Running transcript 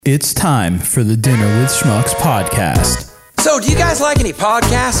It's time for the Dinner with Schmucks podcast. So, do you guys like any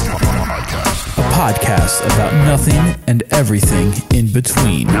podcasts? A podcast about nothing and everything in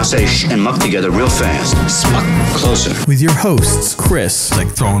between. Now say sh and muck together real fast. Smuck closer. With your hosts, Chris. Like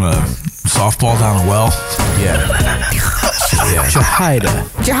throwing a softball down a well. Yeah. Jahida.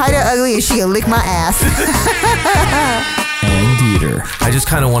 Jahida ugly as she can lick my ass. And Dieter. I just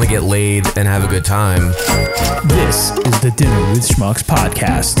kind of want to get laid and have a good time. This is the Dinner with Schmucks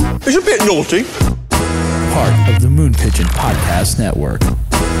podcast. It's a bit naughty. Part of the Moon Pigeon Podcast Network.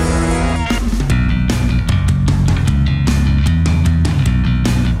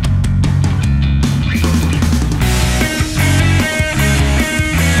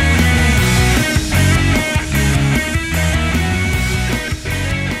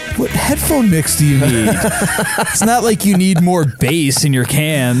 What headphone mix do you need? It's not like you need more bass in your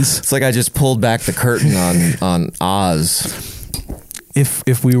cans. It's like I just pulled back the curtain on Oz.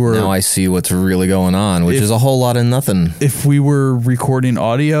 If we were Now I see what's really going on, which is a whole lot of nothing. if we were recording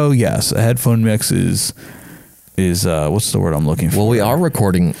audio, yes, a headphone mix is what's the word I'm looking for? Well, we are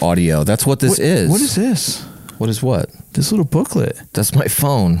recording audio. That's what this is. What is this? What is what? This little booklet. That's my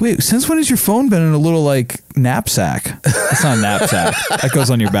phone. Wait, since when has your phone been in a little like knapsack? It's not a knapsack. That goes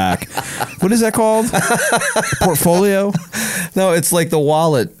on your back. What is that called? A portfolio? No, it's like the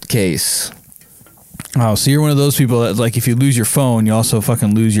wallet case. Oh, so you're one of those people that like if you lose your phone, you also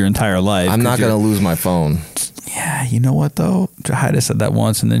fucking lose your entire life. I'm not going to lose my phone. Yeah, you know what though? Jahida said that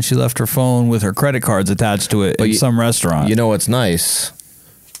once, and then she left her phone with her credit cards attached to it in some restaurant. You know what's nice?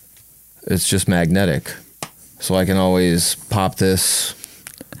 It's just magnetic. So I can always pop this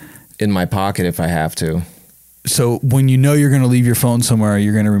in my pocket if I have to. So when you know you're going to leave your phone somewhere,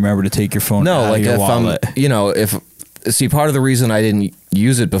 you're going to remember to take your phone out of your wallet. See, part of the reason I didn't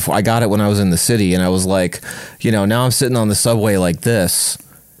use it before, I got it when I was in the city, and I was like, now I'm sitting on the subway like this,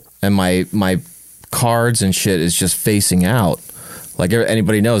 and my cards and shit is just facing out. Like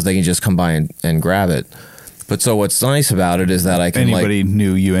anybody knows, they can just come by and grab it. But so what's nice about it is that I can Anybody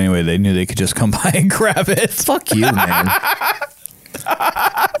knew you anyway. They knew they could just come by and grab it. Fuck you, man.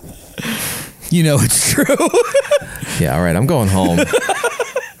 You know it's true. Yeah, all right, I'm going home.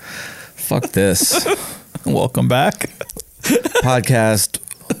 Fuck this. Welcome back. Podcast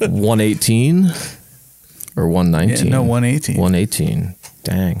 118 or 119? Yeah, no, 118. 118.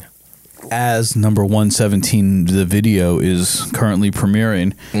 Dang. As number 117, the video is currently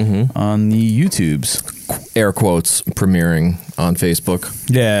premiering on the YouTubes. Air quotes, premiering on Facebook.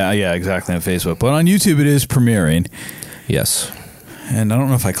 Yeah, exactly, on Facebook. But on YouTube, it is premiering. Yes. And I don't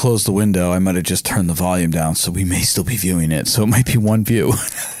know if I closed the window. I might have just turned the volume down, so we may still be viewing it. So it might be one view.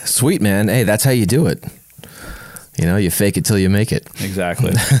 Sweet, man. Hey, that's how you do it. You fake it till you make it.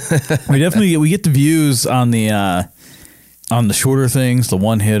 Exactly. We definitely get the views on the shorter things, the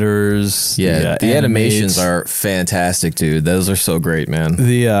one hitters. Yeah, the animations are fantastic, dude. Those are so great, man.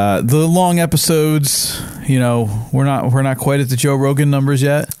 The long episodes, we're not quite at the Joe Rogan numbers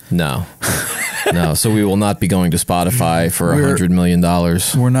yet. No. No, so we will not be going to Spotify for $100 million.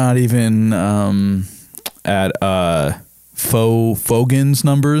 We're not even at Fogan's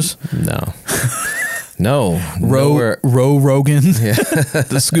numbers. No. No. Ro Rogan,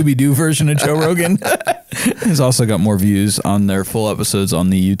 the Scooby-Doo version of Joe Rogan, has also got more views on their full episodes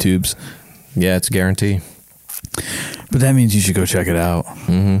on the YouTubes. Yeah, it's a guarantee. But that means you should go check it out.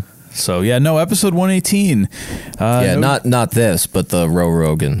 Mm-hmm. So, episode 118. Not this, but the Ro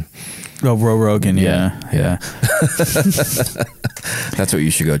Rogan. Oh, Ro Rogan, yeah. That's what you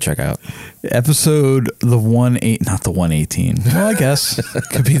should go check out. Episode not the 118. Well, I guess it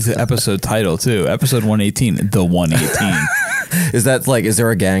could be the episode title too. Episode 118, the 118. Is there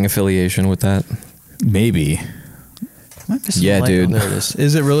a gang affiliation with that? Maybe. Yeah, dude. Oh, there it is.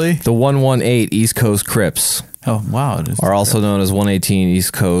 Is it really? The 118 East Coast Crips. Oh, wow. Are also known as 118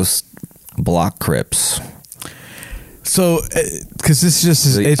 East Coast Block Crips. So, because this just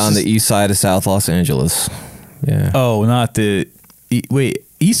is on the east side of South Los Angeles. Yeah. Oh, not the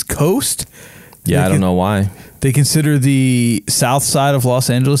East Coast? Yeah, I don't know why. They consider the south side of Los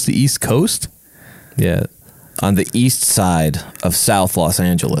Angeles the East Coast? Yeah. On the east side of South Los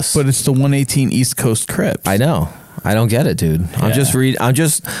Angeles. But it's the 118 East Coast Crips. I know. I don't get it, dude. Yeah.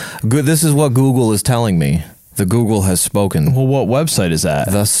 This is what Google is telling me. The Google has spoken. Well, what website is that?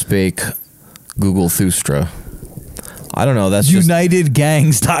 Thus spake Google Thustra. I don't know. That's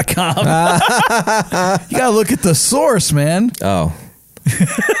UnitedGangs.com. You gotta look at the source, man. Oh.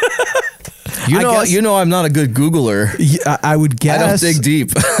 I'm not a good Googler. Yeah, I would guess. I don't dig deep.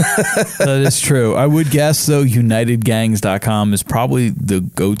 That is true. I would guess, though, UnitedGangs.com is probably the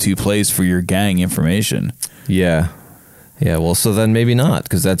go-to place for your gang information. Yeah. Yeah, well, so then maybe not,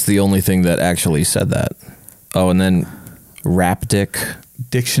 because that's the only thing that actually said that. Oh, and then Rapdic.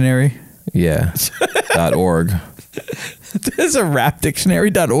 Dictionary. Yeah. .org. There's a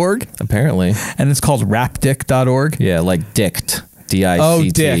rapdictionary.org. Apparently. And it's called rapdic.org. Yeah, like dict. D-I-C-T. Oh,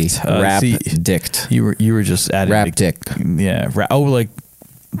 dict. Rapdict. You were just adding Rapdic. Yeah. Like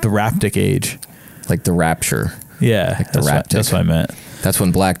the Rapdic age. Like the rapture. Yeah. Like the that's what I meant. That's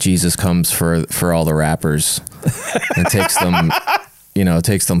when Black Jesus comes for all the rappers and takes them,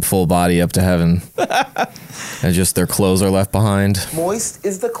 takes them full body up to heaven. And just their clothes are left behind. Moist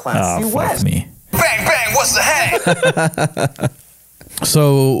is the classy Fuck West. me. Bang, bang, what's the hang?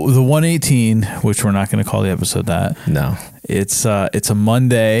 So the 118, which we're not going to call the episode that. No. It's a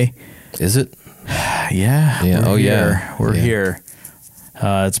Monday. Is it? Yeah. Yeah. We're here. Yeah. We're here.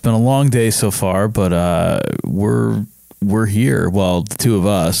 It's been a long day so far, but we're here. Well, the two of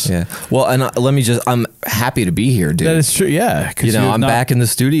us. Yeah. Well, and I'm happy to be here, dude. That is true. Yeah. I'm back in the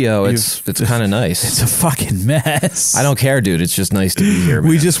studio. It's kind of nice. It's a fucking mess. I don't care, dude. It's just nice to be here,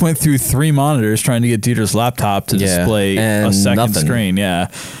 man. We just went through 3 monitors trying to get Dieter's laptop to display and a second nothing. screen. Yeah.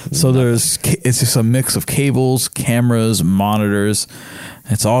 So it's just a mix of cables, cameras, monitors.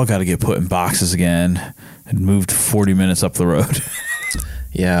 It's all got to get put in boxes again and moved 40 minutes up the road.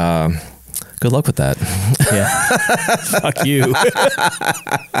 Yeah. Good luck with that. Yeah. Fuck you.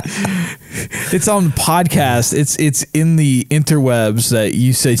 It's on the podcast. It's in the interwebs that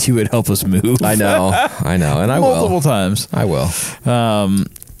you said you would help us move. I know. And I multiple will. times. I will.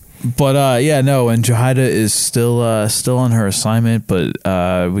 But yeah, no, and Jahida is still on her assignment, but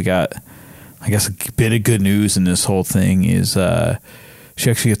we got, I guess, a bit of good news in this whole thing is she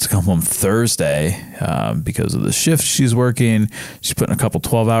actually gets to come home Thursday because of the shift she's working. She's putting a couple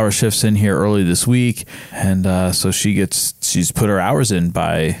 12-hour shifts in here early this week, and so she's put her hours in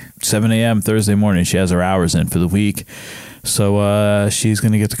by 7 a.m. Thursday morning. She has her hours in for the week. So she's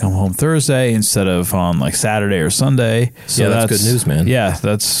going to get to come home Thursday instead of on like Saturday or Sunday. So that's good news, man. Yeah,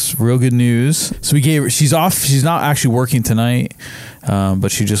 that's real good news. So we gave her, she's off. She's not actually working tonight, but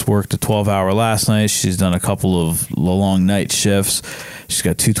she just worked a 12-hour last night. She's done a couple of long night shifts. She's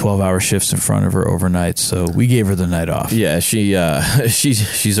got 2 12-hour shifts in front of her overnight. So we gave her the night off. Yeah, she's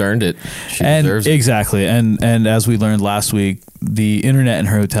earned it. She and deserves it. Exactly. And as we learned last week, the internet in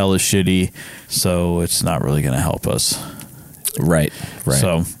her hotel is shitty, so it's not really going to help us. Right.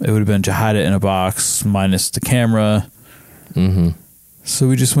 So it would have been Jahida in a box minus the camera. Mm-hmm. So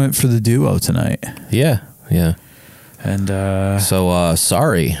we just went for the duo tonight. Yeah. And so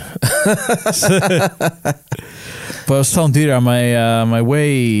sorry. but I was telling Dieter on my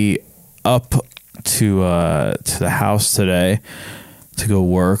way up to the house today to go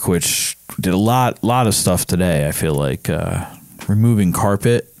work, which did a lot of stuff today. I feel like removing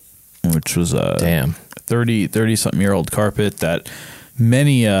carpet, which was Damn. 30 something year old carpet that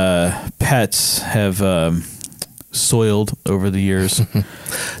many pets have soiled over the years.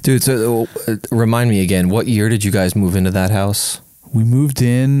 Dude, so remind me again, what year did you guys move into that house? We moved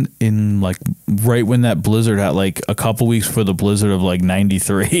in like right when that blizzard had, like a couple weeks before the blizzard of like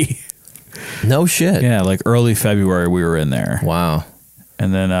 93. No shit. Yeah, like early February we were in there. Wow.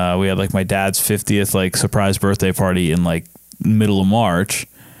 And then we had like my dad's 50th like surprise birthday party in like middle of March.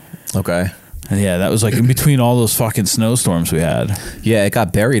 Okay. And yeah, that was like in between all those fucking snowstorms we had. Yeah, it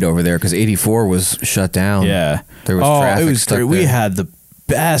got buried over there because 84 was shut down. Yeah. There was traffic it was stuck great. We there. had the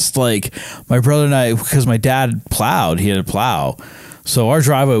best, like my brother and I, because my dad plowed, he had a plow. So our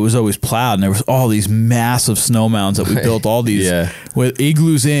driveway was always plowed, and there was all these massive snow mounds that we built all these with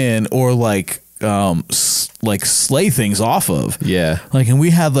igloos in or like sleigh things off of. Yeah. Like, and we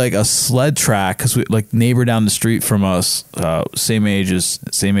had like a sled track because we like neighbor down the street from us, same age as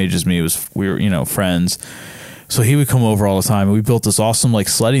me, we were friends. So he would come over all the time, and we built this awesome like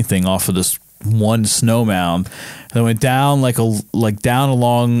sledding thing off of this one snow mound. And then went down down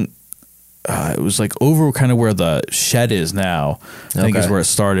along. It was like over kind of where the shed is now. I think is where it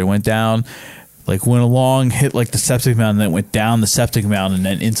started. Went down, like went along, hit like the septic mound, and then went down the septic mound and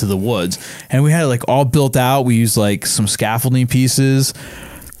then into the woods. And we had it like all built out. We used like some scaffolding pieces.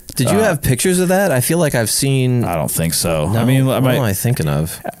 Did you have pictures of that? I feel like I've seen. I don't think so. No, I mean, what am I thinking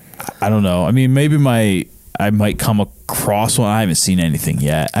of? I don't know. I mean, maybe I might come across one. I haven't seen anything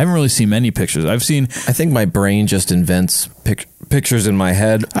yet. I haven't really seen many pictures. I think my brain just invents pictures in my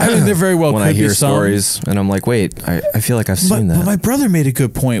head. I mean, they're very well when I hear stories, and I'm like, wait, I feel like I've seen that. But my brother made a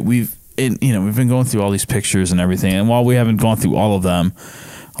good point. We've been going through all these pictures and everything, and while we haven't gone through all of them,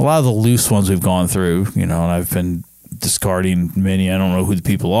 a lot of the loose ones we've gone through, and I've been discarding many. I don't know who the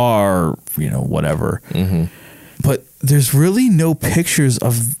people are, or, whatever. Mm-hmm. But there's really no pictures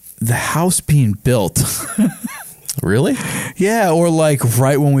of the house being built. Really? Yeah, or like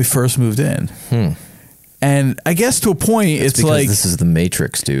right when we first moved in. And I guess to a point, it's because like this is the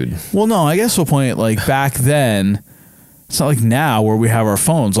Matrix, dude. Well, no, I guess to a point, like back then, it's not like now where we have our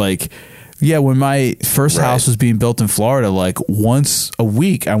phones. Like, yeah, when my first house was being built in Florida, like once a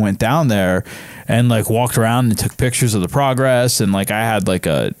week I went down there and like walked around and took pictures of the progress. And like I had like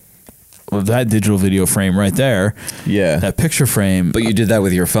that digital video frame right there. Yeah. That picture frame. But you did that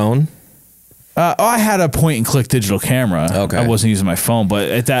with your phone? I had a point and click digital camera. Okay. I wasn't using my phone,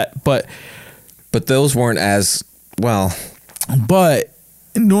 but But those weren't as well. But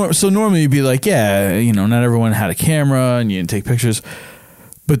so normally you'd be like, yeah, you know, not everyone had a camera and you didn't take pictures.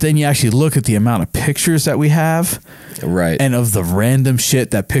 But then you actually look at the amount of pictures that we have, right? And of the random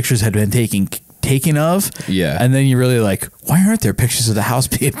shit that pictures had been taken of, yeah. And then you're really like, why aren't there pictures of the house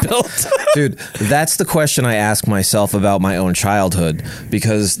being built? Dude, that's the question I ask myself about my own childhood,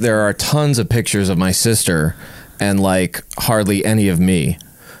 because there are tons of pictures of my sister and like hardly any of me.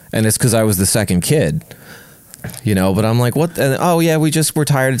 And it's because I was the second kid, you know, but I'm like, what? And, oh, yeah, we just were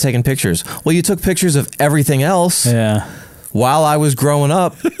tired of taking pictures. Well, you took pictures of everything else. Yeah. While I was growing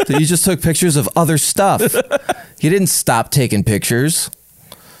up, you just took pictures of other stuff. You didn't stop taking pictures.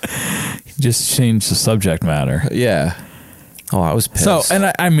 You just changed the subject matter. Yeah. Oh, I was pissed. So,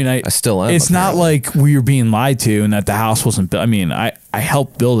 and I mean, I still am. It's not like we were being lied to and that the house wasn't built. I mean, I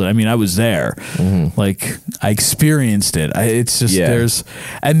helped build it. I mean, I was there. Like, I experienced it. It's just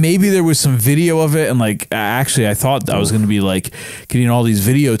and maybe there was some video of it. And like, actually, I thought I was going to be like getting all these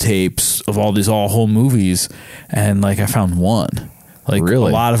videotapes of all these whole movies. And like, I found one. Like, really?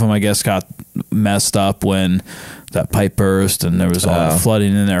 A lot of them, I guess, got messed up when that pipe burst and there was all the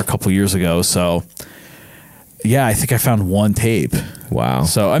flooding in there a couple years ago. So, yeah, I think I found one tape. Wow.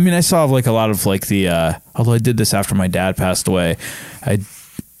 So, I mean, I saw like a lot of like although I did this after my dad passed away, I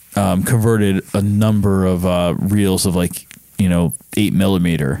converted a number of reels of like,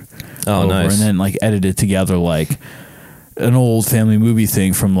 8mm. Oh, nice. And then like edited together like an old family movie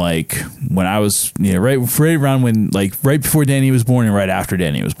thing from like when I was, right around when, like right before Danny was born and right after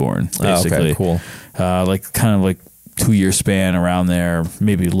Danny was born, basically. Oh, okay, cool. Like kind of like 2-year span around there,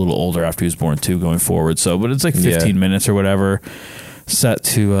 maybe a little older after he was born too, going forward. So, but it's like 15 minutes or whatever, set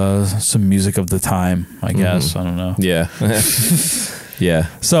to some music of the time, I guess. I don't know. Yeah. Yeah.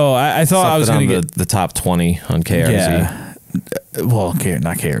 So I thought I was going to get the top 20 on KRZ. Yeah. Well,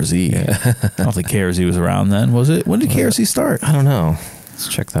 not KRZ. Yeah. I don't think KRZ was around then, was it? When did KRZ start? I don't know. Let's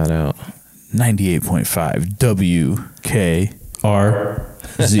check that out. 98.5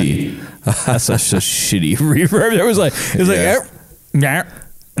 WKRZ. That's such a shitty reverb. It was like,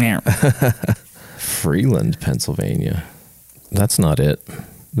 Freeland, Pennsylvania. That's not it.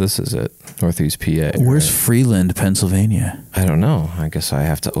 This is it. Northeast PA. Where's Freeland, Pennsylvania? I don't know. I guess I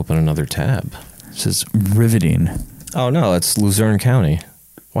have to open another tab. It says riveting. Oh, no. It's Luzerne County.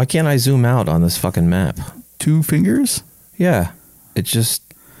 Why can't I zoom out on this fucking map? 2 fingers? Yeah. It just...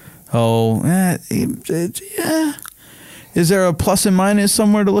 Oh, yeah. Is there a plus and minus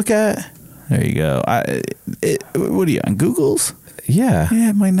somewhere to look at? There you go. What are you on, Google's? Yeah. Yeah,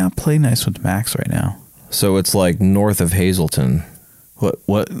 it might not play nice with Max right now. So it's like north of Hazleton.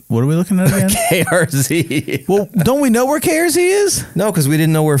 What are we looking at again? KRZ. Well, don't we know where KRZ is? No, because we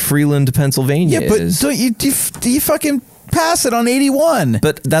didn't know where Freeland, Pennsylvania is. Yeah, but do you fucking pass it on 81?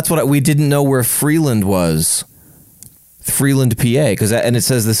 But that's what we didn't know where Freeland was. Freeland, PA, and it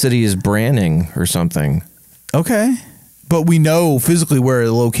says the city is Branning or something. Okay, but we know physically where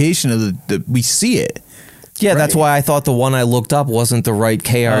the location of the we see it. Yeah, right. That's why I thought the one I looked up wasn't the right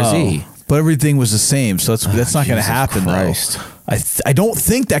KRZ. Oh, but everything was the same, so that's not going to happen. Christ. Though. I don't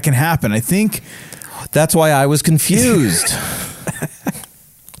think that can happen. I think that's why I was confused.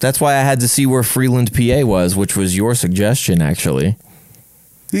 That's why I had to see where Freeland, PA was, which was your suggestion, actually.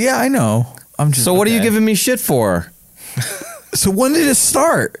 Yeah, I know. So what are you giving me shit for? So when did it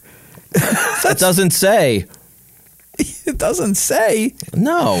start? It doesn't say. It doesn't say.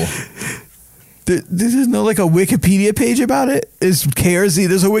 No. There's no like a Wikipedia page about it. Is KRZ?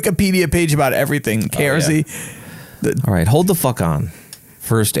 There's a Wikipedia page about everything. KRZ. Oh, yeah. All right, hold the fuck on.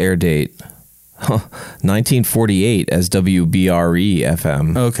 First air date, 1948 as WBRE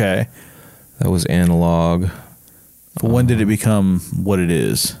FM. Okay, that was analog. But when did it become what it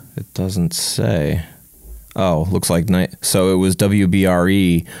is? It doesn't say. Oh, looks like so it was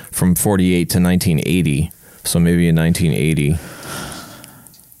WBRE from 48 to 1980. So maybe in 1980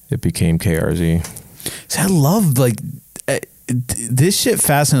 it became KRZ. See, I love like this shit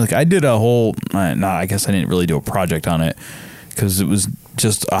fascinating. Like I did a whole I guess I didn't really do a project on it because it was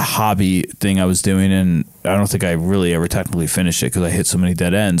just a hobby thing I was doing, and I don't think I really ever technically finished it because I hit so many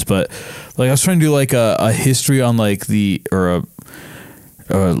dead ends. But like I was trying to do like a history on like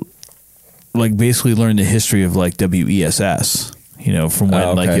like basically learn the history of like WESS. You know, from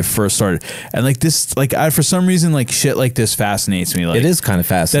when like it first started, and like this, like for some reason, like shit like this fascinates me. Like it is kind of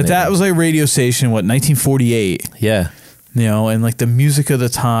fascinating. That was like radio station, 1948. Yeah. You know, and like the music of the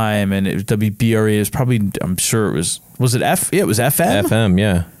time, and WBRE is probably, I'm sure it was it it was FM? FM,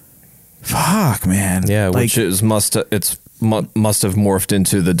 yeah. Fuck, man. Yeah, like, which must have morphed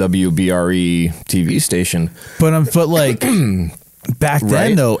into the WBRE TV station. But like back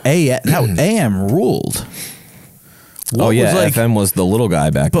then though, AM ruled. What FM was the little guy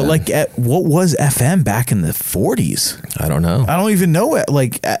back then. But like, what was FM back in the 40s? I don't know. I don't even know it.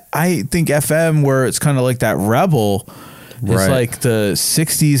 Like, I think FM, where it's kind of like that rebel, is like the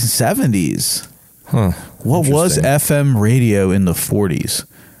 60s and 70s. Huh. What was FM radio in the 40s?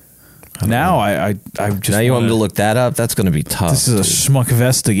 Now I just now you want me to look that up? That's going to be tough. This is a schmuck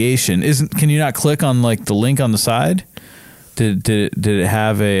investigation. Can you not click on like the link on the side? Did it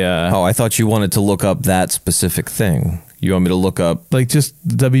have a? Oh, I thought you wanted to look up that specific thing. You want me to look up like just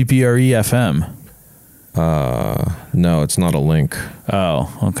WBRE FM? No, it's not a link.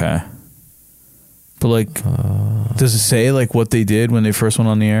 Oh, okay. But like, does it say like what they did when they first went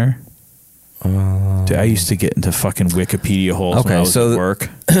on the air? Dude, I used to get into fucking Wikipedia holes when I was at work.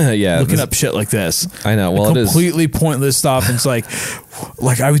 Yeah, looking up shit like this. I know. Well, completely pointless stuff. And it's like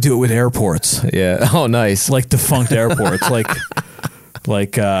I would do it with airports. Yeah. Oh, nice. Like defunct airports,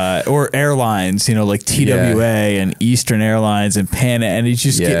 or airlines. You know, like TWA and Eastern Airlines and Pan. And you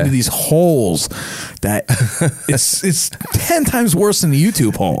just get into these holes that it's 10 times worse than the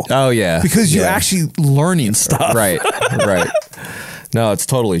YouTube hole. Oh yeah, because you're actually learning stuff. Right. No, it's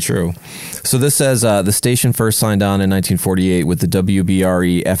totally true. So this says the station first signed on in 1948 with the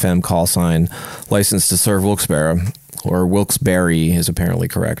WBRE FM call sign, licensed to serve Wilkes-Barre, or Wilkes-Barre is apparently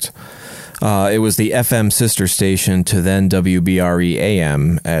correct. It was the FM sister station to then WBRE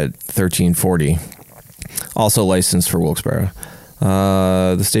AM at 1340, also licensed for Wilkes-Barre.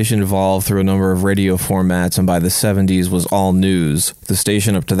 The station evolved through a number of radio formats, and by the 70s was all news. The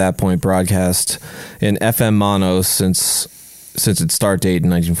station up to that point broadcast in FM mono since its start date in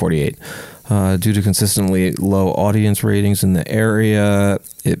 1948. Due to consistently low audience ratings in the area,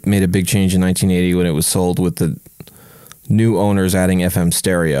 it made a big change in 1980 when it was sold with the new owners adding FM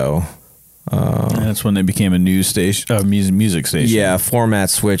stereo. And that's when they became a news station, music station. Yeah, format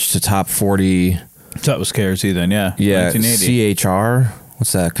switched to top 40. So that was KRZ then, yeah. Yeah, CHR.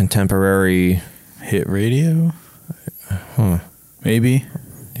 What's that? Contemporary Hit Radio? Maybe.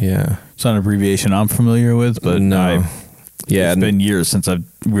 Yeah. It's not an abbreviation I'm familiar with, but no. It's been years since I've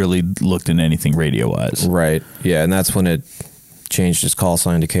really looked into anything radio-wise. Right. Yeah, and that's when it changed its call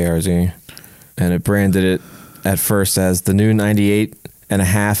sign to KRZ. And it branded it at first as the new 98.5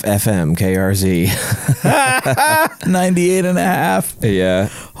 FM KRZ. 98.5. Yeah.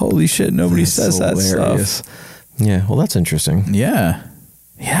 Holy shit, nobody says hilarious. That stuff. Yeah, well, that's interesting. Yeah.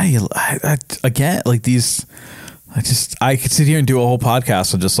 Yeah, again, like these... I could sit here and do a whole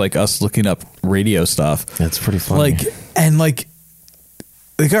podcast on just like us looking up radio stuff. That's pretty funny. Like,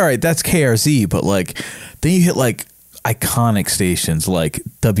 all right, that's KRZ, but like, then you hit like iconic stations like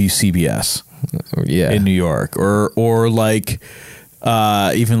WCBS, in New York, or like,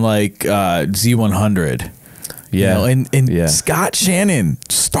 even like Z100. Yeah. You know, and Scott Shannon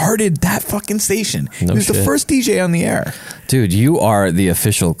started that fucking station. He was the first DJ on the air. Dude, you are the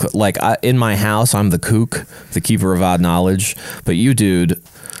official, in my house, I'm the kook, the keeper of odd knowledge. But you, dude,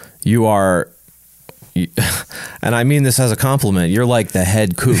 you are, and I mean this as a compliment, you're like the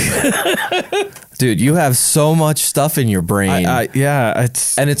head kook. Dude, you have so much stuff in your brain. And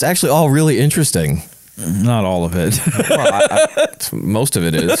it's actually all really interesting. Not all of it. Well, most of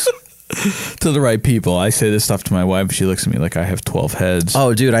it is. To the right people. I say this stuff to my wife. She looks at me like I have 12 heads.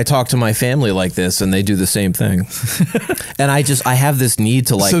 Oh, dude, I talk to my family like this, and they do the same thing. And I have this need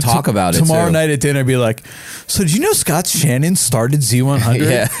to talk about it tomorrow night at dinner. I'd be like, so did you know Scott Shannon started Z100?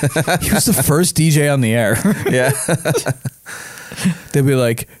 Yeah, he was the first DJ on the air. Yeah. They'd be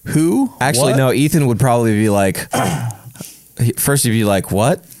like, who? Actually, what? No. Ethan would probably be like, first he'd be like,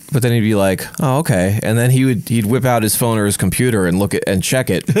 what? But then he'd be like, "Oh, okay," and then he'd whip out his phone or his computer and look at and check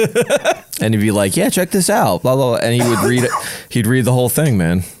it, and he'd be like, "Yeah, check this out," blah blah, blah. And he would read it. He'd read the whole thing,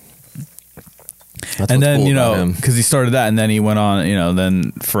 man. And then cool because he started that, and then he went on.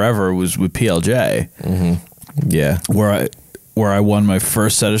 Then forever was with PLJ. Mm-hmm. Yeah, where I won my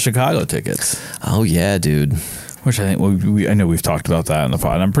first set of Chicago tickets. Oh yeah, dude. Which I think I know we've talked about that in the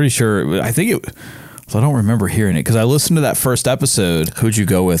pod. I'm pretty sure. I think it. So I don't remember hearing it because I listened to that first episode. Who'd you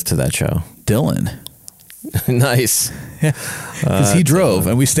go with to that show? Dylan. Nice. Because he drove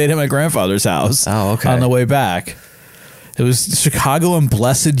and we stayed at my grandfather's house. Oh, okay. On the way back. It was Chicago and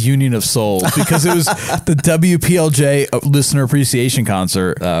Blessed Union of Souls because it was the WPLJ Listener Appreciation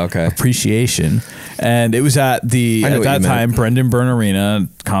Concert. Oh, okay. Appreciation. And it was at the, I know at what that you meant. time, Brendan Byrne Arena,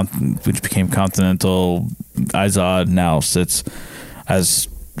 which became Continental Izod, now sits as,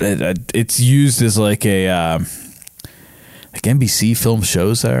 it's used as like a, like NBC film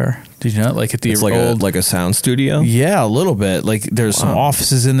shows there. Did you know? Like at the It's like old, a sound studio. yeah, a little bit. Like there's some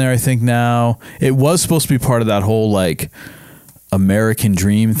offices in there, I think now. It was supposed to be part of that whole like American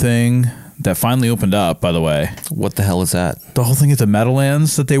Dream thing that finally opened up, by the way. What the hell is that? The whole thing at the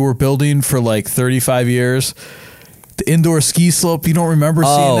Meadowlands that they were building for like 35 years. The indoor ski slope, you don't remember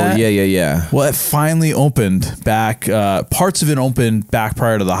seeing that? yeah. Well, it finally opened back. Parts of it opened back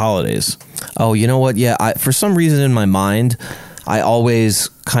prior to the holidays. Oh, you know what? Yeah, for some reason in my mind, I always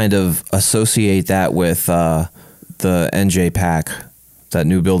kind of associate that with the NJ Pack, that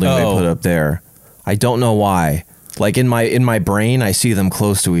new building they Oh. put up there. I don't know why. Like in my brain, I see them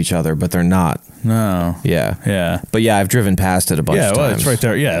close to each other, but they're not. No. Yeah. Yeah. But yeah, I've driven past it a bunch Yeah, of well, times. it's right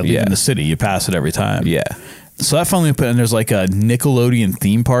there. Yeah, Yeah. in the city. You pass it every time. Yeah. So that finally opened, and there's like a Nickelodeon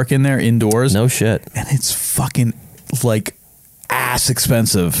theme park in there indoors. No shit. And it's fucking like ass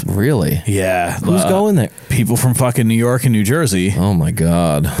expensive. Really? Yeah. Who's going there? People from fucking New York and New Jersey. Oh my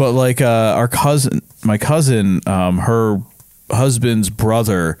God. But like my cousin, her husband's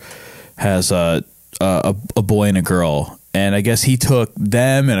brother has a boy and a girl. And I guess he took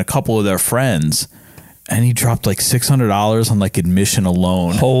them and a couple of their friends and he dropped like $600 on like admission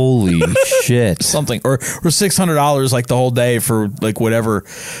alone. Holy shit. Something or $600 like the whole day for like whatever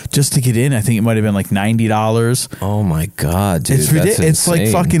just to get in. I think it might have been like $90. Oh my God, dude. It's ridiculous. It's like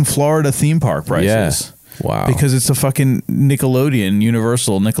insane. fucking Florida theme park prices. Yeah. Wow. Because it's a fucking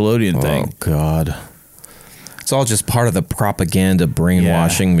Universal Nickelodeon thing. Oh God. It's all just part of the propaganda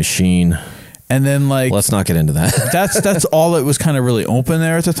brainwashing machine. And then like Let's not get into that. that's all that was kind of really open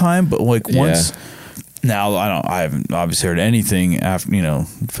there at the time. But like once now I haven't obviously heard anything after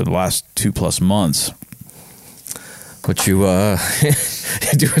for the last 2+ months. But you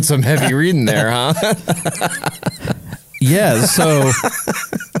doing some heavy reading there, huh? Yeah, so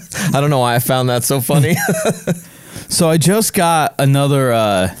I don't know why I found that so funny. so I just got another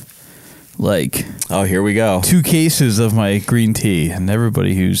Oh, here we go. 2 cases of my green tea, and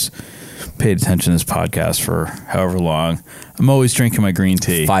everybody who's paid attention to this podcast for however long, I'm always drinking my green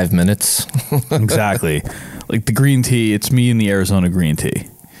tea. 5 minutes. Exactly. Like the green tea, it's me and the Arizona green tea.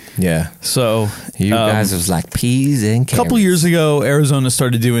 Yeah. So You guys was like peas and a couple years ago, Arizona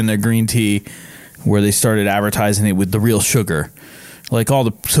started doing their green tea where they started advertising it with the real sugar. Like all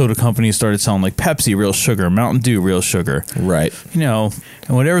the soda companies started selling like Pepsi, real sugar, Mountain Dew, real sugar. Right. And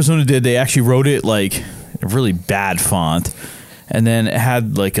what Arizona did, they actually wrote it like a really bad font. And then it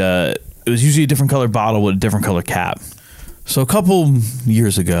had like it was usually a different color bottle with a different color cap. So a couple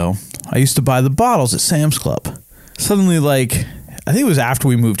years ago, I used to buy the bottles at Sam's Club. Suddenly, like, I think it was after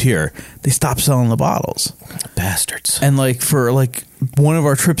we moved here, they stopped selling the bottles. Bastards. And like for like one of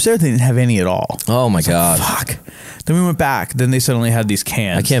our trips there, they didn't have any at all. Oh my God. Fuck. Then we went back. Then they suddenly had these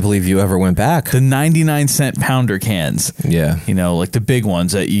cans. I can't believe you ever went back. The 99-cent pounder cans. Yeah. Like the big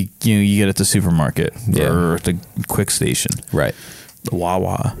ones that you get at the supermarket or at the quick station. Right. The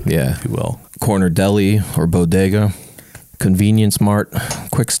Wawa, Yeah. if you will. Corner deli or bodega. Convenience mart.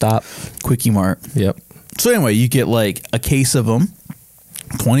 Quick stop. Quickie Mart. Yep. So anyway, you get like a case of them,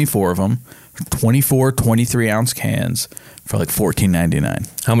 24 of them, 24 23-ounce cans for like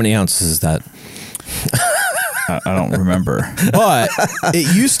 $14.99. How many ounces is that? I don't remember. But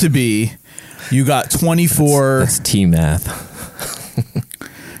it used to be you got 24. That's tea math.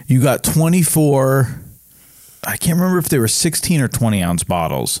 You got 24. I can't remember if they were 16 or 20-ounce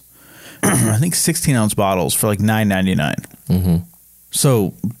bottles. I think 16-ounce bottles for like $9.99. Mm-hmm.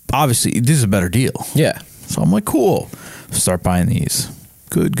 So obviously, this is a better deal. Yeah. So I'm like, cool. Start buying these.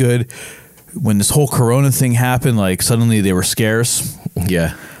 Good. When this whole Corona thing happened, like suddenly they were scarce.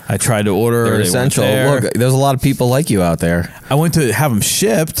 Yeah. I tried to order. They're they essential. weren't there. Look, there's a lot of people like you out there. I went to have them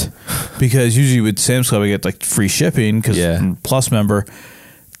shipped because usually with Sam's Club I get like free shipping because I'm a Plus member.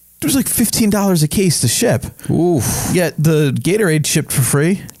 It was like $15 a case to ship. Oof. Yet the Gatorade shipped for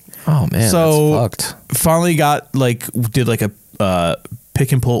free. Oh man, So that's fucked. finally did like a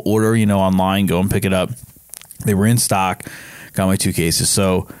pick and pull order, online, go and pick it up. They were in stock. Got my 2 cases.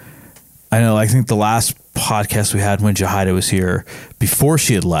 So I think the last podcast we had when Jahida was here, before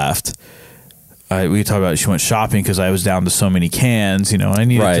she had left, we talked about she went shopping because I was down to so many cans, and I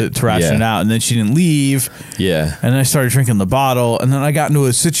needed to ration it out. And then she didn't leave. Yeah. And then I started drinking the bottle, and then I got into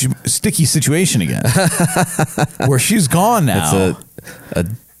a sticky situation again where she's gone now. It's a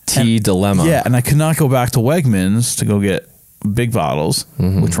tea dilemma. Yeah, and I could not go back to Wegmans to go get big bottles,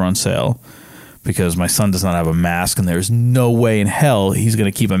 which were on sale, because my son does not have a mask, and there's no way in hell he's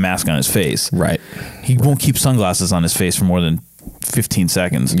going to keep a mask on his face. Right. He won't keep sunglasses on his face for more than 15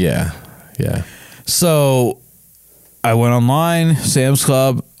 seconds. Yeah. Yeah. So I went online, Sam's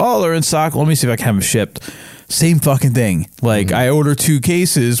Club. Oh, they're in stock. Let me see if I can have them shipped. Same fucking thing. Like I order 2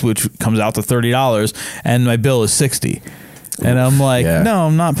 cases, which comes out to $30, and my bill is $60. And I'm like, no,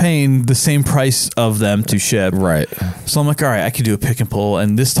 I'm not paying the same price of them to ship. Right. So I'm like, all right, I could do a pick and pull.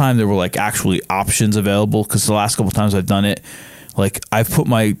 And this time there were like actually options available, because the last couple times I've done it, like I've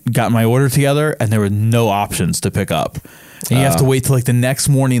got my order together and there were no options to pick up. And you have to wait till like the next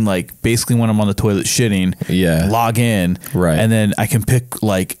morning, like basically when I'm on the toilet shitting, log in. Right. And then I can pick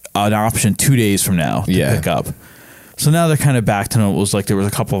like an option 2 days from now to pick up. So now they're kind of back to it was like there was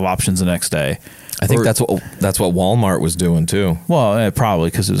a couple of options the next day. I think that's what Walmart was doing too. Well, probably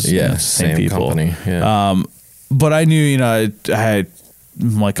because it was same people. Company. Yeah. But I knew, I'm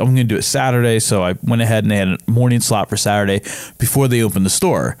like, I'm going to do it Saturday. So I went ahead and they had a morning slot for Saturday before they opened the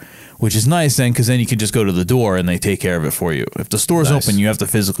store, which is nice then, because then you can just go to the door and they take care of it for you. If the store's open, you have to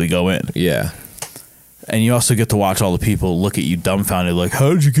physically go in. Yeah. And you also get to watch all the people look at you dumbfounded, like, how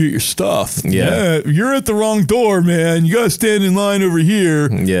did you get your stuff? Yeah. You're at the wrong door, man. You got to stand in line over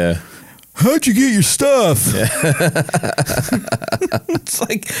here. Yeah. How'd you get your stuff? Yeah. It's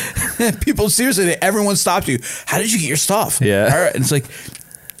like, people, seriously, everyone stops you. How did you get your stuff? Yeah. All right. And it's like,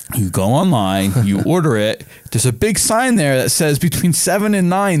 you go online, you order it. There's a big sign there that says between 7 and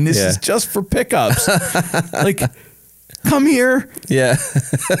 9, this is just for pickups. Like, come here. Yeah.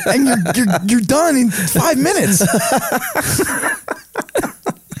 And you're done in 5 minutes.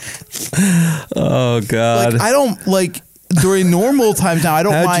 Oh, God. Like, I don't, like, during normal times now, I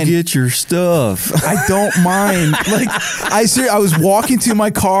don't mind. How'd you get your stuff? I don't mind. Like, I was walking to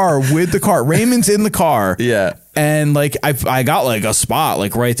my car with the cart. Raymond's in the car. Yeah. And like I got like a spot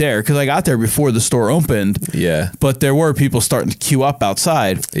like right there, because I got there before the store opened. Yeah. But there were people starting to queue up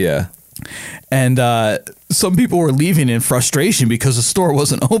outside. Yeah. And some people were leaving in frustration because the store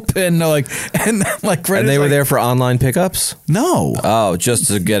wasn't open. They're and they were there for online pickups? No. Oh, just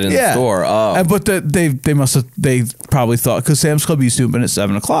to get in the store. Oh. But they probably thought, because Sam's Club used to open at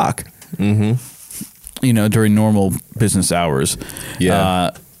 7 o'clock. Mm-hmm. During normal business hours.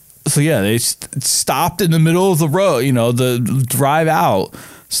 Yeah. So they stopped in the middle of the road, the drive out,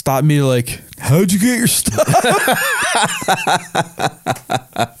 stopped me like, how'd you get your stuff?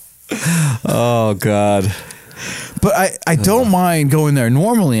 Oh, God. But I don't mind going there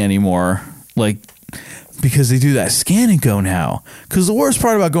normally anymore, like, because they do that scan and go now. Because the worst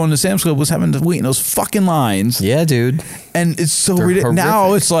part about going to Sam's Club was having to wait in those fucking lines. Yeah, dude. And it's so ridiculous.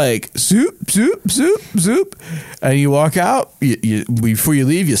 Now it's like, zoop, zoop, zoop, zoop. And you walk out, you before you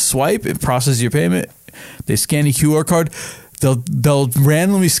leave, you swipe, it processes your payment. They scan your QR card. They'll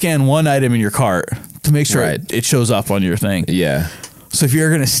randomly scan one item in your cart to make sure it shows up on your thing. Yeah. So if you're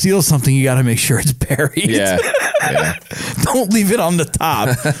going to steal something, you got to make sure it's buried. Yeah. Don't leave it on the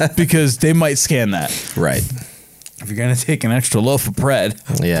top, because they might scan that. Right. If you're going to take an extra loaf of bread,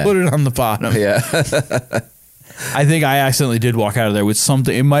 put it on the bottom. Yeah. I think I accidentally did walk out of there with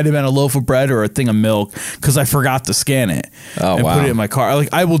something. It might have been a loaf of bread or a thing of milk, because I forgot to scan it and put it in my car. Like,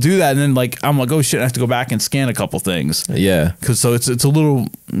 I will do that, and then I'm like, oh shit, I have to go back and scan a couple things. Yeah. Because it's a little,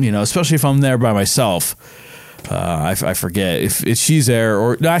 especially if I'm there by myself. I forget if she's there,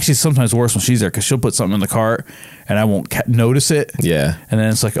 or actually sometimes worse when she's there, because she'll put something in the cart and I won't notice it. Yeah. And then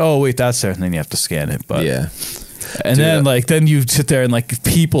it's like, oh wait, that's there, and then you have to scan it. But yeah. And then then you sit there and like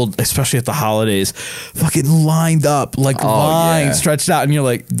people, especially at the holidays, fucking lined up, like line stretched out, and you're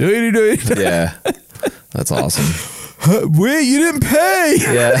like, yeah, that's awesome. Wait, you didn't pay.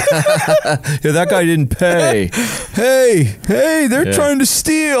 Yeah. Yeah, that guy didn't pay. Hey, they're trying to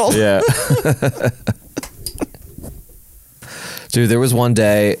steal. Yeah. Dude, there was one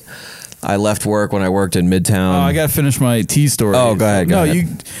day I left work when I worked in Midtown. Oh, I got to finish my tea story. Oh, go ahead. No, you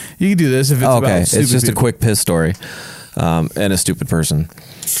can do this if it's about okay. stupid It's just people. a quick piss story, and a stupid person.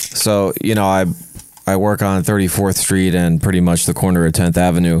 So, I work on 34th Street and pretty much the corner of 10th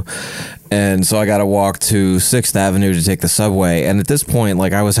Avenue. And so I got to walk to 6th Avenue to take the subway. And at this point,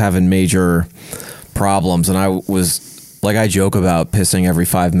 like, I was having major problems, and I was, like, I joke about pissing every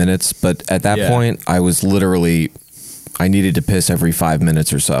 5 minutes, but at that point, I was literally, I needed to piss every 5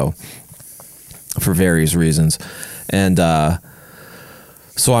 minutes or so for various reasons. And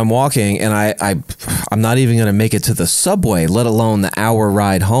So I'm walking, and I'm not even going to make it to the subway, let alone the hour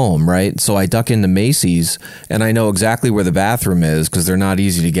ride home, right? So I duck into Macy's, and I know exactly where the bathroom is because they're not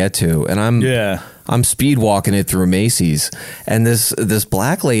easy to get to. And I'm speed walking it through Macy's, and this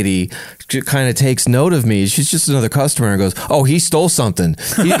black lady kind of takes note of me. She's just another customer and goes, "Oh, he stole something.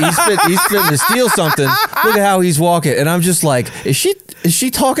 He's fitting to steal something. Look at how he's walking." And I'm just like, is she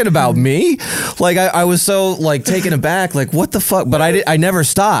talking about me? Like I was so like taken aback, like what the fuck? But I never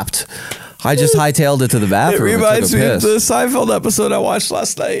stopped. I just hightailed it to the bathroom. It reminds and me took a of piss. the Seinfeld episode I watched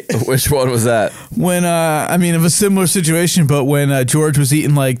last night. Which one was that? When of a similar situation, but when George was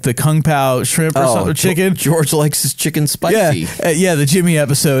eating like the Kung Pao shrimp or something, or chicken. George likes his chicken spicy. Yeah, the Jimmy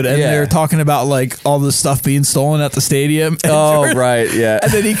episode, and they're talking about like all the stuff being stolen at the stadium. And Oh, right, yeah.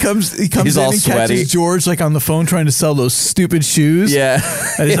 And then he comes He's in all and sweaty. catches George like on the phone trying to sell those stupid shoes. Yeah.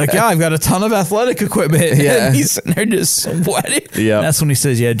 And he's like, "Yeah, I've got a ton of athletic equipment." Yeah. And he's sitting there just sweating. Yeah. And that's when he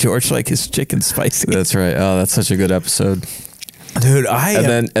says, "Yeah, George like his chicken spicy." That's right. Oh, that's such a good episode. Dude,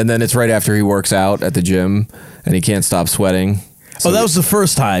 And then it's right after he works out at the gym and he can't stop sweating. So that was the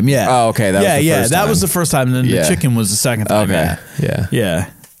first time. Yeah. Oh, okay, that was the first that time. was the first time. And then Yeah. the chicken was the second time. Okay. Yeah. Yeah.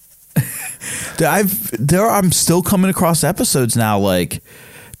 I'm still coming across episodes now like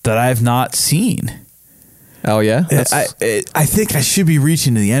that I've not seen. Oh yeah. I think I should be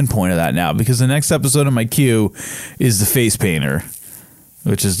reaching to the end point of that now because the next episode on my queue is the face painter,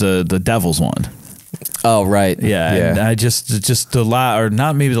 which is the devil's one. Oh right. Yeah, and I just the or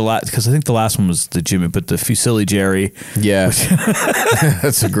not maybe the last because I think the last one was the Jimmy, but the Fusilli Jerry. Yeah.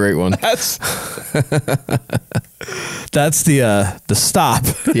 That's a great one. That's the stop.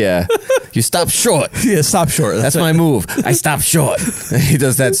 Yeah. You stop short. Yeah, stop short. That's my move. I stop short. He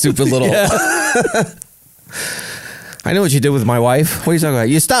does that stupid little. I know what you did with my wife. What are you talking about?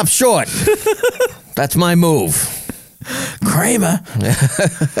 You stop short. That's my move. Kramer.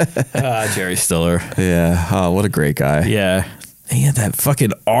 Jerry Stiller. Yeah. Oh, what a great guy. Yeah. He had that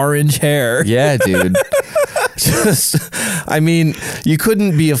fucking orange hair. Yeah, dude. I mean, you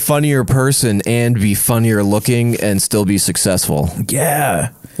couldn't be a funnier person and be funnier looking and still be successful.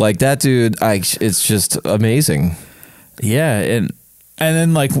 Yeah. Like that dude, it's just amazing. Yeah, and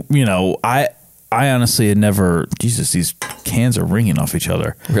then like, I honestly had never. Jesus, these cans are ringing off each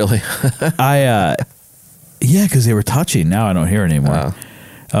other. Really? Yeah, because they were touching. Now I don't hear it anymore.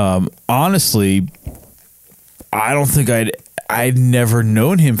 Wow. Honestly, I don't think I'd never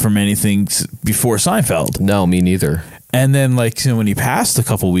known him from anything before Seinfeld. No, me neither. And then like when he passed a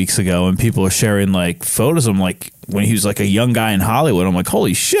couple weeks ago, and people are sharing like photos of him, like when he was like a young guy in Hollywood, I'm like,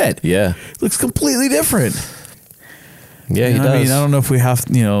 holy shit! Yeah, looks completely different. Yeah, he does. I mean, I don't know if we have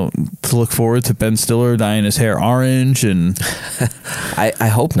to look forward to Ben Stiller dyeing his hair orange, and I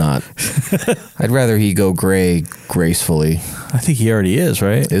hope not. I'd rather he go gray gracefully. I think he already is,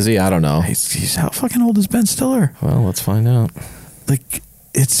 right? Is he? I don't know. He's how fucking old is Ben Stiller? Well, let's find out. Like,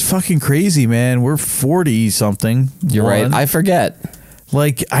 it's fucking crazy, man. We're 40 something. You're right. I forget.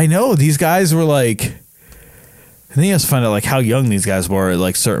 Like, I know these guys were like. I think I have to find out like how young these guys were at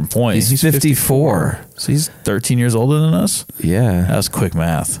like certain points. He's 54. So he's 13 years older than us. Yeah, that was quick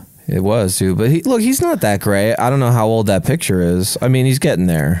math. It was, dude. But he's not that gray. I don't know how old that picture is. I mean, he's getting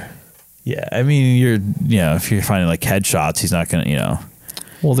there. Yeah, I mean, if you're finding like headshots, he's not gonna,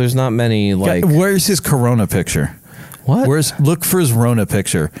 Well, there's not many like. Where's his Corona picture? What? Look for his Rona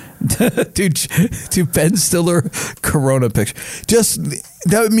picture, dude. Ben Stiller Corona picture. Just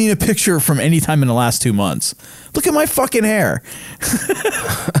that would mean a picture from any time in the last 2 months. Look at my fucking hair.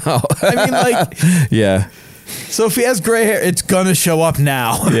 I mean, like, yeah. So if he has gray hair, it's gonna show up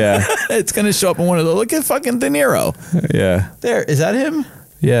now. Yeah, it's gonna show up in one of those. Look at fucking De Niro. Yeah. There, is that him?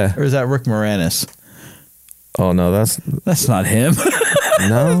 Yeah. Or is that Rick Moranis? Oh no, that's not him.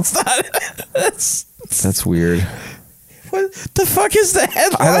 No, it's not. That's weird. What the fuck is the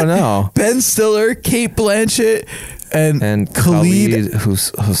headline? I don't know. Ben Stiller, Kate Blanchett, and Khalid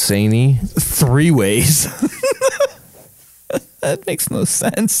Hosseini. 3 ways. That makes no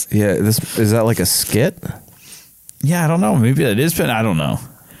sense. Yeah, is that like a skit? Yeah, I don't know. Maybe that is, but I don't know.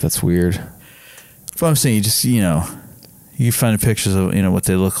 That's weird. But I'm saying, you just you find pictures of what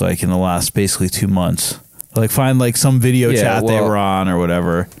they look like in the last basically 2 months. Like find like some video chat they were on or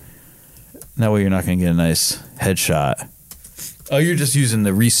whatever. That way you're not going to get a nice headshot. Oh, you're just using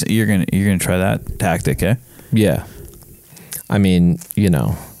the recent. You're gonna try that tactic, eh? Yeah. I mean,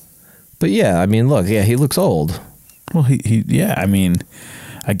 but yeah, I mean, look, yeah, he looks old. Well, yeah, I mean,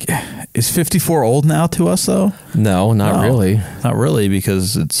 is 54 old now to us though? No, not really. Not really,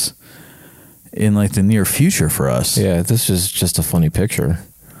 because it's in like the near future for us. Yeah, this is just a funny picture.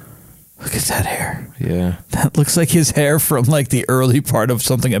 Look at that hair. Yeah. That looks like his hair from like the early part of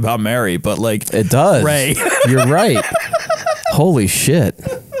Something About Mary, but like It does. Ray. You're right. Holy shit.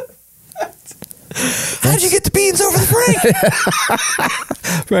 How'd you get the beans over the Frank?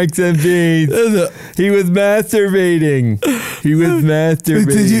 Frank's and beans. He was masturbating.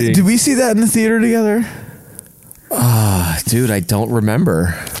 Did we see that in the theater together? Dude, I don't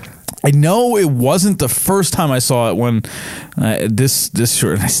remember. I know it wasn't the first time I saw it when this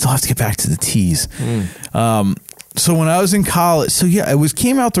short, and I still have to get back to the tease. So when I was in college, so yeah,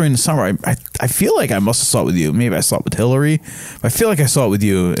 came out during the summer. I feel like I must have saw it with you. Maybe I saw it with Hillary. I feel like I saw it with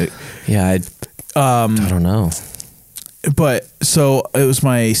you. Yeah, I don't know. But so it was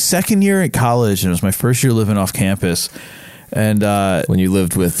my second year at college, and it was my first year living off campus. And When you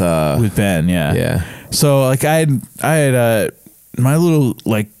lived with Ben, yeah. Yeah. So like I had my little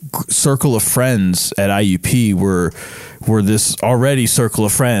like circle of friends at IUP were this already circle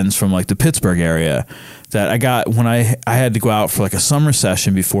of friends from like the Pittsburgh area that I got when I had to go out for like a summer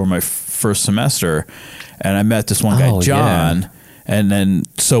session before my first semester, and I met this one guy, John. Yeah. And then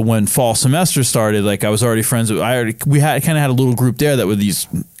so when fall semester started, like I was already friends with we kind of had a little group there that were these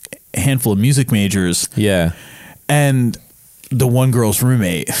handful of music majors. Yeah. And the one girl's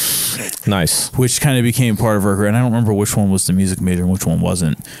roommate, Nice. which kind of became part of her group. And I don't remember which one was the music major and which one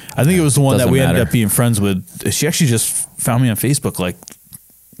wasn't. I think it was the one that Doesn't we ended matter. up being friends with. She actually just found me on Facebook like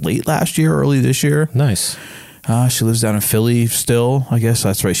late last year, early this year. Nice. She lives down in Philly still. I guess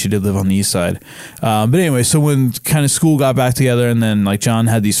that's right. She did live on the east side. But anyway, so when kind of school got back together, and then like John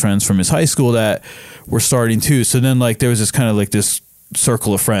had these friends from his high school that were starting too. So then like there was this kind of like this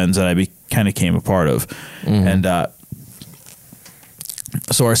circle of friends that I kind of came a part of. And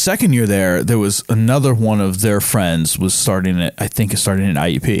so our second year there was another one of their friends was starting at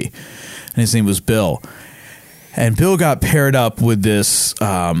IUP, and his name was Bill. And Bill got paired up with this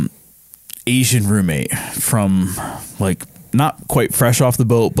Asian roommate from like not quite fresh off the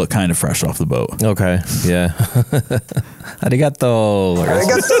boat, but kind of fresh off the boat. Okay. Yeah. Arigato.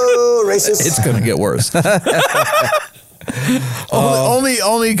 Arigato, racist. It's gonna get worse.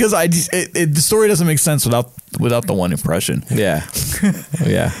 Only because the story doesn't make sense without the one impression. Yeah.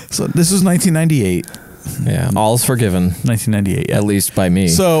 Yeah. So this was 1998. Yeah. All's forgiven. 1998. Yeah. At least by me.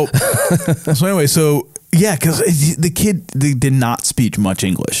 So anyway, yeah, because the kid did not speak much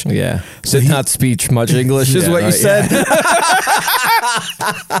English. Yeah. So Did not speak much English is Yeah, what you right, said.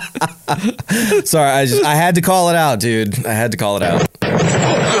 Sorry, I had to call it out, dude. I had to call it out.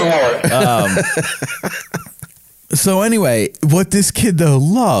 So anyway, what this kid though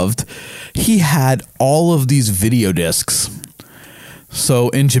loved, he had all of these video discs. So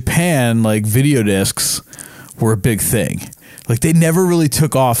in Japan, like video discs were a big thing. Like they never really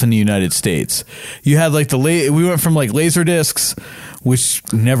took off in the United States. You had like we went from like laser discs, which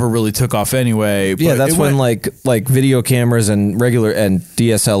never really took off anyway. Yeah, but that's it when went- like video cameras and regular and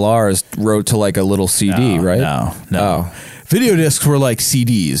DSLRs wrote to like a little CD, right? No. Oh. Video discs were like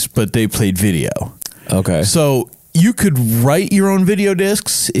CDs, but they played video. Okay. So you could write your own video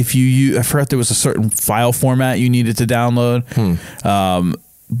discs if I forgot there was a certain file format you needed to download.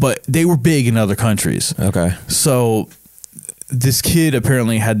 But they were big in other countries. Okay. So this kid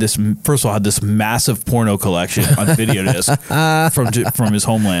apparently had this massive porno collection on video disc from his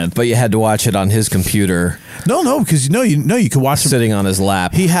homeland. But you had to watch it on his computer, No, because you could watch it. sitting on his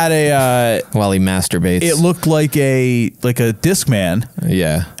lap He had a while he masturbates. it looked like a Discman,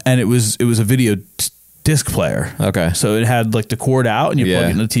 Yeah. and it was a video disc player. Okay. So it had like the cord out, and you plug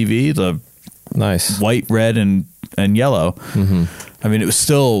it in the TV, the Nice. white, red, and yellow. Mm-hmm. I mean, it was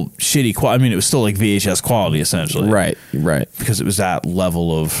still shitty quality. I mean, it was still like VHS quality essentially, Right. Because it was that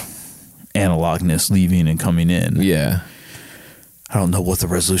level of analogness leaving and coming in. Yeah. I don't know what the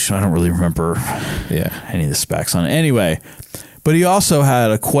resolution. I don't really remember. Yeah. Any of the specs on it. Anyway, but he also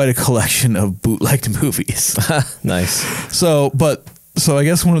had quite a collection of bootlegged movies. Nice. So I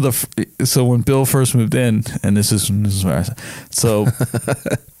guess when Bill first moved in, and this is where I said, so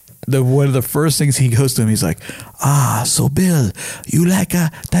one of the first things he goes to him, he's like, so Bill, you like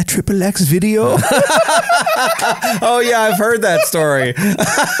that XXX video? Oh yeah, I've heard that story.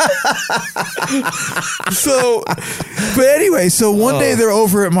 So, but anyway, so one day they're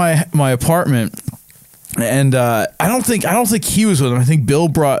over at my apartment. And I don't think he was with him. I think Bill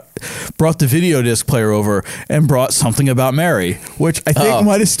brought the video disc player over and brought Something About Mary, which I think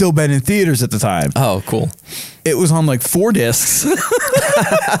might have still been in theaters at the time. Oh, cool. It was on like 4 discs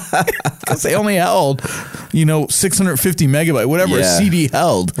because they only held, 650 megabyte, whatever a CD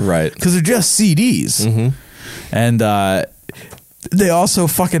held, Right. Because they're just CDs, and they also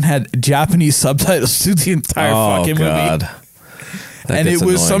fucking had Japanese subtitles to the entire fucking movie. and it gets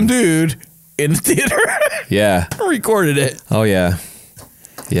was some annoying. dude in the theater Yeah. recorded it. Oh yeah.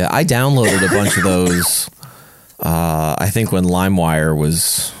 Yeah, I downloaded a bunch of those. I think when LimeWire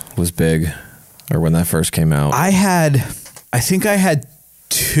was big, or when that first came out. I think I had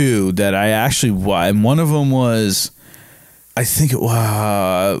two that I actually, and one of them was, I think it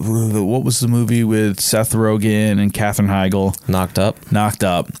was, what was the movie with Seth Rogen and Katherine Heigl? Knocked Up. Knocked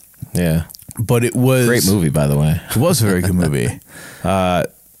Up. Yeah. But it was Great movie, by the way. It was a very good movie.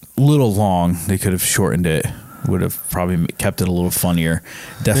 Little long. They could have shortened it. Would have probably kept it a little funnier.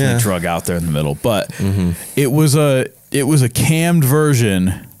 Definitely drug out there in the middle. But it was a cammed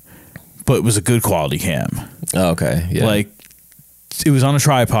version, but it was a good quality cam. Oh, okay. Yeah. Like, it was on a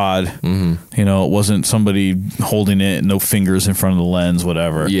tripod. You know, it wasn't somebody holding it, no fingers in front of the lens,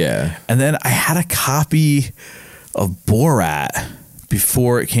 whatever. Yeah. And then I had a copy of Borat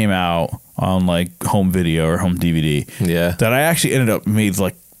before it came out on like home video or home DVD. Yeah. That I actually ended up made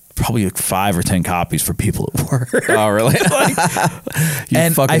like probably like 5 or 10 copies for people at work. Oh, really? You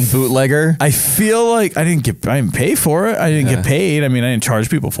and fucking bootlegger. I feel like I didn't pay for it. I didn't get paid. I mean, I didn't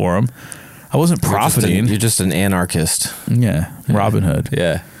charge people for them. I wasn't profiting. You're just an anarchist. Yeah, Robin Hood.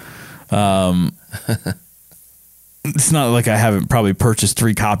 Yeah. It's not like I haven't probably purchased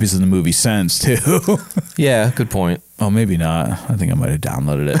 3 copies of the movie since, too. Yeah, good point. Oh, maybe not. I think I might have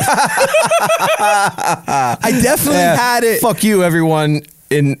downloaded it. I definitely had it. Fuck you, everyone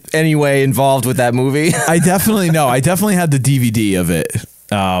in any way involved with that movie. I definitely had the DVD of it.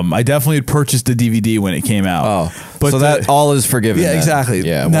 I definitely had purchased the DVD when it came out. Oh, but so that all is forgiven. Yeah, then. exactly.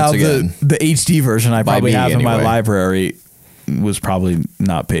 Yeah. Now Once again, the HD version I probably me, have in my anyway. library was probably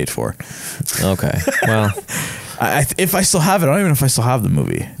not paid for. okay. Well, If I still have it, I don't even know if I still have the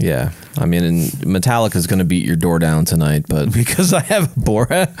movie yeah. I mean, and Metallica's going to beat your door down tonight, but because I have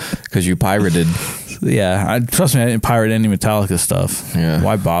Borat. because you pirated. Yeah, trust me, I didn't pirate any Metallica stuff. Yeah.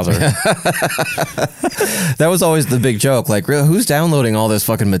 Why bother? That was always the big joke. Like, who's downloading all this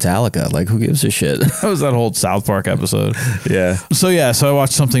fucking Metallica? Like, who gives a shit? That was that whole South Park episode. Yeah. So I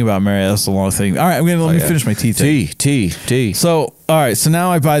watched something about Mary. That's a long thing. All right, let me finish my tea thing. Tea. So, all right, so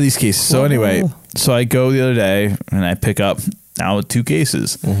now I buy these cases. So anyway, so I go the other day and I pick up now 2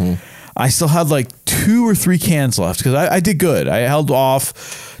 cases. I still had like 2 or 3 cans left because I did good. I held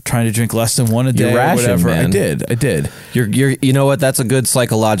off trying to drink less than 1 a day You're rationed, or whatever. man. I did. You're you know what? That's a good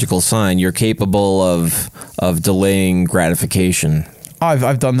psychological sign. You're capable of delaying gratification.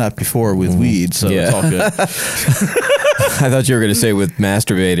 I've done that before with weed, so it's all good. I thought you were going to say with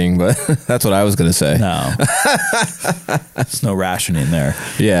masturbating, but that's what I was going to say. No. There's no rationing there.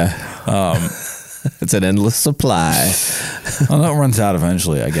 Yeah. It's an endless supply. Well, that runs out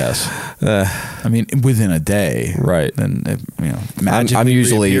eventually, I guess. I mean, within a day. Right. Then, magically I'm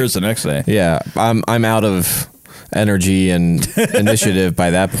usually reappears the next day. Yeah. I'm out of energy and initiative by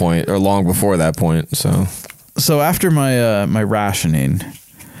that point, or long before that point. So after my my rationing,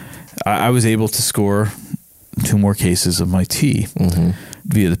 I was able to score 2 more cases of my tea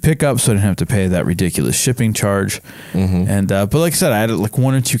via the pickup, so I didn't have to pay that ridiculous shipping charge. And but like I said, I had like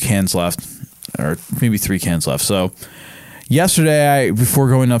 1 or 2 cans left, or maybe 3 cans left. So yesterday, before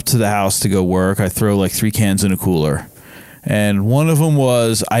going up to the house to go work, I throw like 3 cans in a cooler, and one of them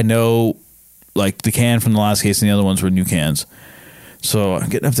was, I know, like the can from the last case, and the other ones were new cans. So I'm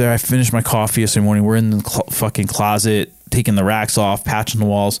getting up there. I finished my coffee yesterday morning. We're in the fucking closet, taking the racks off, patching the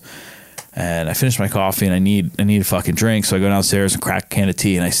walls. And I finished my coffee, and I need a fucking drink. So I go downstairs and crack a can of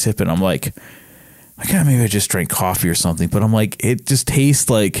tea, and I sip it. And I'm like, God, maybe I just drank coffee or something. But I'm like, it just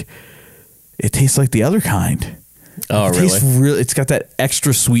tastes like the other kind. Oh, it tastes it's got that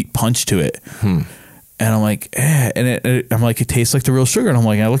extra sweet punch to it. And I'm like, and I'm like, it tastes like the real sugar. And I'm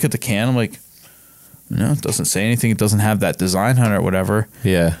like, I look at the can. I'm like, no, it doesn't say anything. It doesn't have that design on it or whatever.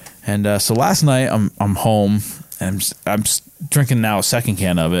 yeah. And so last night I'm home, and I'm drinking now a second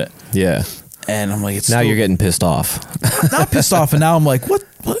can of it. Yeah. And I'm like, it's Now still you're getting pissed off. not pissed off. And now I'm like,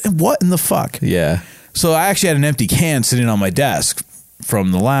 what in the fuck? Yeah. So I actually had an empty can sitting on my desk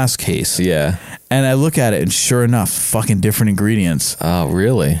from the last case. Yeah. And I look at it, and sure enough, fucking different ingredients. Oh,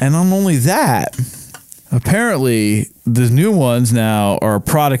 really? And not only that, apparently the new ones now are a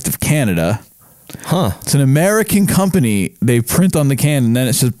product of Canada. Huh. It's an American company. They print on the can, and then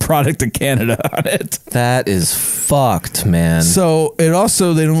it says product of Canada on it. That is fucked, man. So it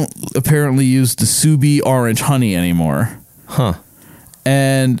also, they don't apparently use the Subi orange honey anymore. Huh.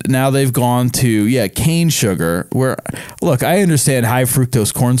 And now they've gone to, cane sugar, where, look, I understand high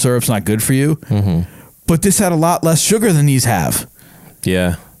fructose corn syrup's not good for you, but this had a lot less sugar than these have.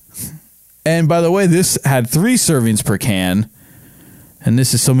 Yeah. And by the way, this had 3 servings per can, and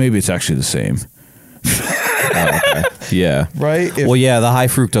this is, so maybe it's actually the same. Yeah. right? Well, yeah, the high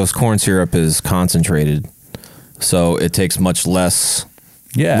fructose corn syrup is concentrated, so it takes much less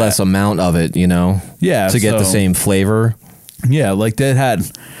amount of it, Yeah, to get the so- same flavor. Yeah, like that had.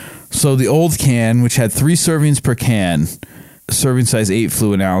 So the old can, which had 3 servings per can, serving size 8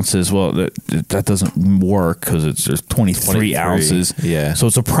 fluid ounces. Well, that doesn't work because there's 23 ounces. Yeah. So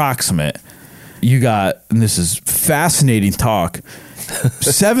it's approximate. You got, and this is fascinating talk,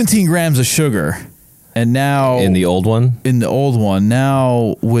 17 grams of sugar. And now In the old one? in the old one,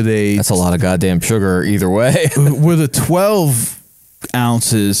 now with That's a lot of goddamn sugar either way. with a 12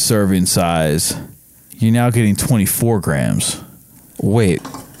 ounces serving size, you're now getting 24 grams. Wait.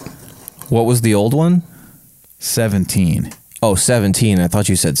 What was the old one? 17. Oh, 17. I thought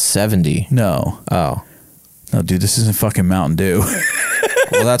you said 70. No. Oh. No, dude, this isn't fucking Mountain Dew.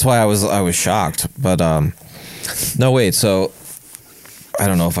 Well, that's why I was shocked. But no, wait. So I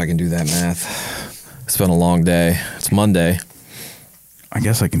don't know if I can do that math. It's been a long day. It's Monday. I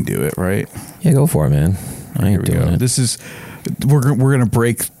guess I can do it, right? Yeah, go for it, man. I Here ain't we doing go. it. This is we're gonna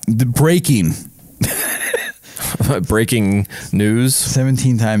break the breaking. Breaking news.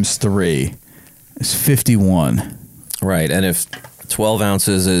 17 times 3 is 51. Right. And if 12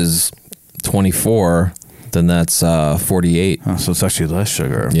 ounces is 24, then that's 48. Oh, so it's actually less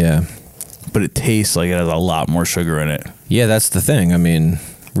sugar. Yeah. But it tastes like it has a lot more sugar in it. Yeah, that's the thing. I mean,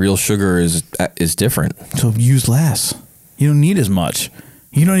 real sugar is different. So use less. You don't need as much.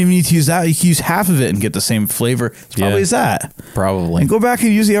 You don't even need to use that. You can use half of it and get the same flavor. It's probably Yeah. as that. Probably. And go back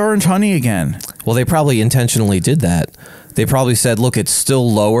and use the orange honey again. Well, they probably intentionally did that. They probably said, look, it's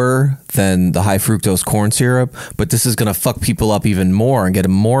still lower than the high fructose corn syrup, but this is going to fuck people up even more and get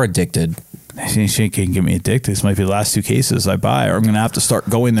them more addicted. She can get me addicted. This might be the last 2 cases I buy, or I'm going to have to start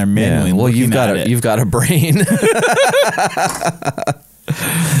going there manually. Yeah. Well, looking you've at it. you've got a brain.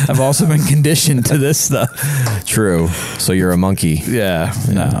 I've also been conditioned to this stuff. True. So you're a monkey. Yeah,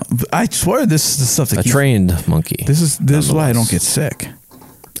 no. I swear this is the stuff that A keeps- trained monkey. This is why I don't get sick.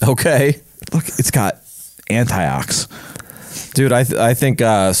 Okay. Look, it's got antiox. Dude, I think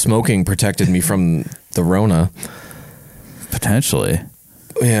smoking protected me from the Rona. Potentially.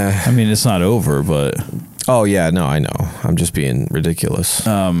 Yeah. I mean, it's not over, but Oh, yeah. No, I know. I'm just being ridiculous.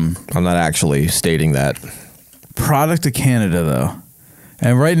 I'm not actually stating that. product of Canada though,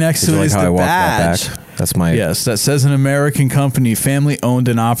 and right next Did to you it like is how I the walked badge. that back? That's my... Yes, that says an American company, family owned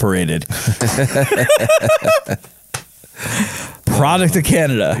and operated. Product of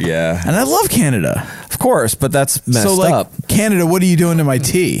Canada. Yeah. And I love Canada. Of course, but that's messed So, like, up. Canada, what are you doing to my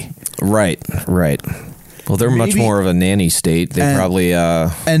tea? Right. Well, they're much Maybe- more of a nanny state. They And- probably...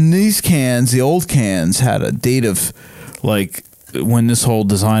 And these cans, the old cans, had a date of, like, when this whole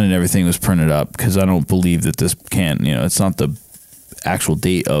design and everything was printed up, because I don't believe that this can, it's not the actual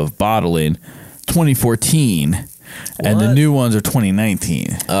date of bottling, 2014, and the What? new ones are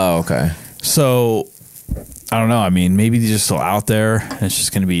 2019. Oh, okay. So, I don't know. I mean, maybe these are still out there, and it's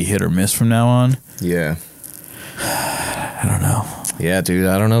just going to be hit or miss from now on. Yeah. I don't know. Yeah, dude,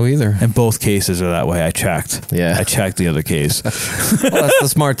 I don't know either. And both cases are that way. I checked. Yeah. I checked the other case. Well, that's the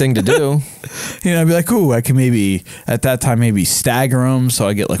smart thing to do. I'd be like, ooh, I can maybe, at that time, maybe stagger them so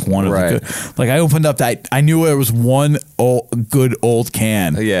I get like one of Right. the good. Like, I opened up that, I knew there was one good old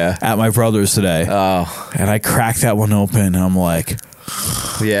can Yeah. at my brother's today. Oh, And I cracked that one open, and I'm like,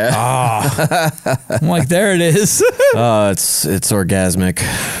 yeah. there it is. It's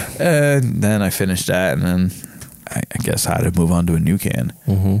orgasmic. And then I finished that, and then I guess I had to move on to a new can.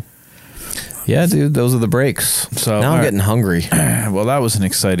 Yeah, dude, those are the breaks. So, now I'm alright. getting hungry. Well, that was an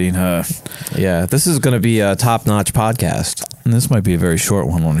exciting, Yeah, this is going to be a top-notch podcast. and this might be a very short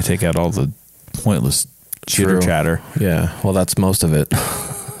one when we take out all the pointless chitter True. chatter. Yeah, well, that's most of it.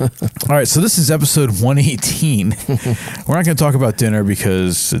 All right, so this is episode 118. We're not going to talk about dinner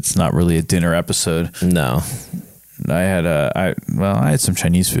because it's not really a dinner episode. No. I had some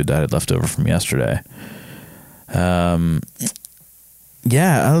Chinese food that I had left over from yesterday.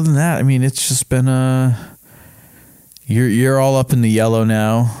 Yeah, other than that, I mean, it's just been you're all up in the yellow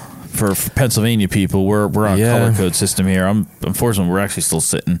now for Pennsylvania people. We're on a Yeah. color code system here. Unfortunately, we're actually still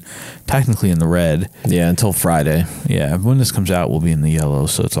sitting technically in the red. Yeah, until Friday. Yeah, when this comes out, we'll be in the yellow,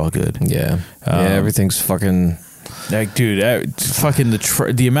 so it's all good. Yeah. Everything's fucking... Like, dude, fucking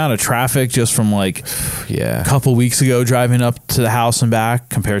the amount of traffic just from like Yeah. a couple weeks ago driving up to the house and back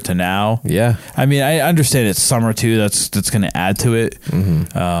compared to now. Yeah. I mean, I understand it's summer too. That's going to add to it.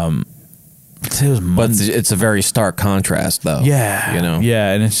 Mm-hmm. It was But Monday. it's a very stark contrast, though. Yeah, You know?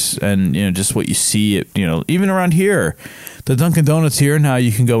 yeah, and just what you see. It even around here, the Dunkin' Donuts here now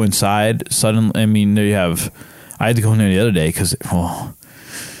you can go inside. Suddenly, I mean, there you have. I had to go in there the other day because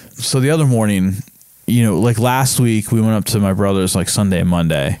so the other morning, like last week we went up to my brother's like Sunday and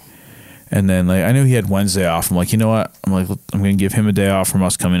Monday. And then like I knew he had Wednesday off. I'm like, you know what? I'm going to give him a day off from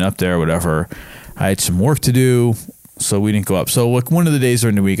us coming up there or whatever. I had some work to do, so we didn't go up. So like one of the days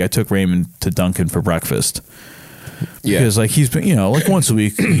during the week, I took Raymond to Dunkin' for breakfast. Yeah. Because like he's been, like once a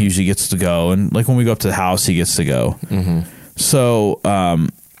week he usually gets to go, and like when we go up to the house, he gets to go. Mm-hmm. So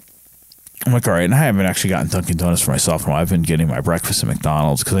I'm like, all right, and I haven't actually gotten Dunkin' Donuts for myself. I've been getting my breakfast at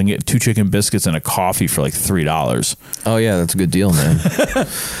McDonald's because I can get 2 chicken biscuits and a coffee for like $3. Oh yeah, that's a good deal, man.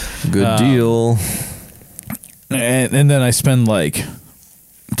 Good deal. And then I spend like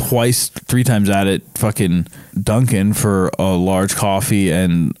 3 times at it fucking Dunkin' for a large coffee,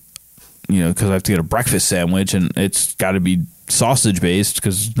 and because I have to get a breakfast sandwich, and it's got to be sausage based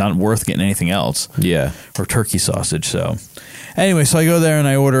because it's not worth getting anything else. Yeah. Or turkey sausage. So anyway, so I go there and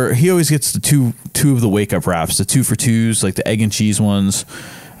I order. He always gets the two of the wake up wraps, the 2 for 2s, like the egg and cheese ones.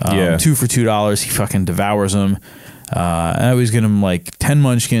 2 for $2. He fucking devours them. And I always get him like 10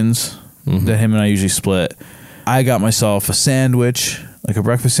 munchkins that him and I usually split. I got myself a sandwich, like a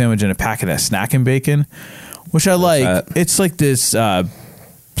breakfast sandwich, and a packet of snack and bacon, which I like. That? It's like this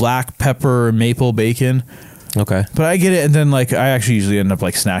black pepper maple bacon. Okay. But I get it, and then like I actually usually end up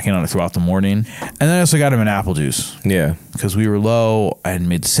like snacking on it throughout the morning. And then I also got him an apple juice. Yeah. Because we were low. I hadn't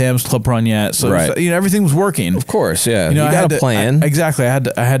made the Sam's Club run yet. So right. Everything was working. Of course, yeah. You I got a plan. Exactly. I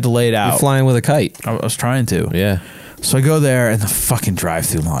had to lay it out. You're flying with a kite. I was trying to. Yeah. So I go there, and the fucking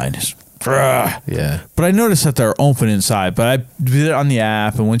drive-through line is... Yeah. But I noticed that they're open inside. But I did it on the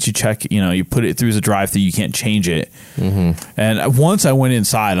app, and once you check, you put it through as a drive-through, you can't change it. Mm-hmm. And once I went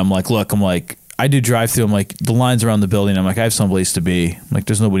inside, I'm like, I do drive-through. I'm like, the line's around the building. I'm like, I have someplace to be. I'm like,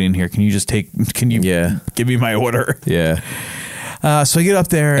 there's nobody in here. Can you give me my order? Yeah. So I get up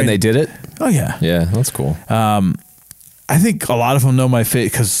there. And they did it? Oh, yeah. Yeah, that's cool. I think a lot of them know my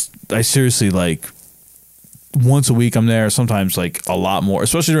face because I seriously, like, once a week I'm there, sometimes, like, a lot more,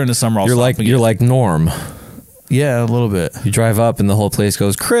 especially during the summer. You're like Norm. Yeah, a little bit. You drive up and the whole place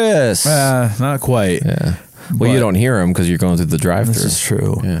goes, Chris. Not quite. Yeah. Well, you don't hear him because you're going through the drive-thru. This is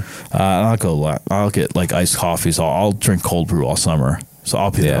true. Yeah. I'll get like iced coffees. I'll drink cold brew all summer. So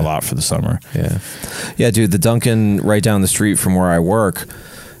I'll be there a lot for the summer. Yeah. Yeah, dude, the Dunkin' right down the street from where I work,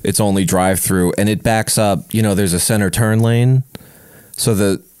 it's only drive-through, and it backs up. There's a center turn lane.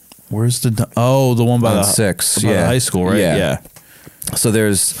 So where's the one by the 6? By the high school, right? Yeah. So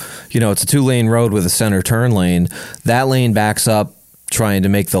there's, it's a 2-lane road with a center turn lane. That lane backs up trying to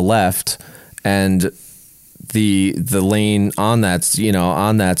make the left, and the lane on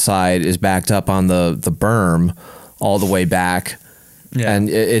that side is backed up on the berm all the way back. Yeah. And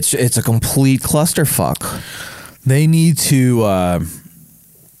it's a complete clusterfuck. They need to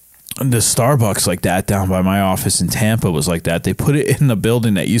the Starbucks like that down by my office in Tampa was like that. They put it in the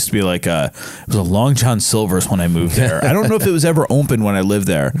building that used to be like it was a Long John Silver's when I moved there. I don't know if it was ever open when I lived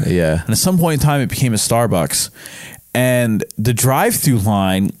there. Yeah. And at some point in time it became a Starbucks. And the drive-through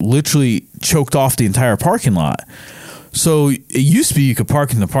line literally choked off the entire parking lot. So it used to be you could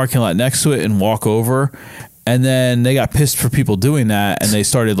park in the parking lot next to it and walk over. And then they got pissed for people doing that, and they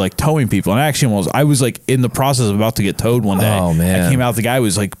started like towing people. And I was like in the process of about to get towed one day. Oh man! I came out, the guy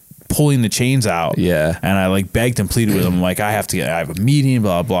was like pulling the chains out. Yeah. And I like begged and pleaded with him. I'm like, I have a meeting,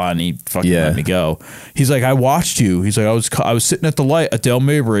 blah, blah. And he fucking let me go. He's like, I watched you. He's like, I was sitting at the light at Dale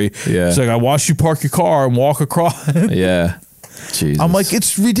Mabry. Yeah. He's like, I watched you park your car and walk across. Yeah. Jesus. I'm like,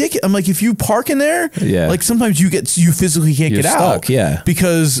 it's ridiculous. I'm like, if you park in there, like sometimes you physically can't get stuck, out. Yeah.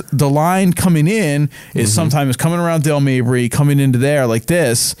 Because the line coming in is sometimes coming around Dale Mabry, coming into there like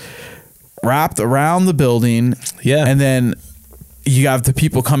this, wrapped around the building. Yeah. And then you have the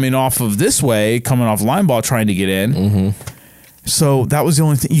people coming off of this way, coming off Lineball trying to get in. Mm-hmm. So that was the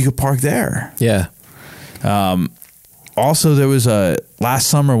only thing you could park there. Yeah. Also, there was last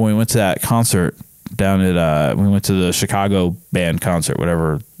summer when we went to that concert down at we went to the Chicago band concert,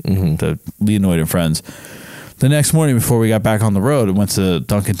 whatever, the Leonoid and Friends. The next morning before we got back on the road, we went to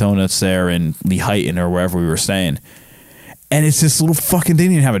Dunkin' Donuts there in Lehighton or wherever we were staying. And it's this little fucking, they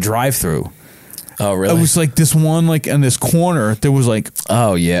didn't even have a drive-through. Oh, really? It was like this one, like in this corner, there was like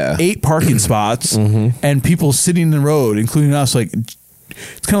 8 parking spots and people sitting in the road, including us, like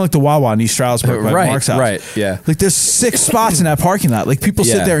it's kind of like the Wawa in East Stroudsburg by Mark's house. Right, yeah. Like there's 6 spots in that parking lot. Like people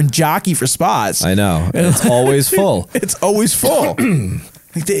sit there and jockey for spots. I know. And it's always full. It's always full.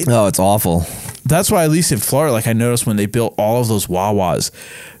 It's awful. That's why, at least in Florida, like I noticed when they built all of those Wawas,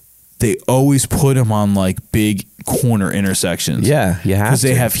 they always put them on like big corner intersections. Yeah, you have because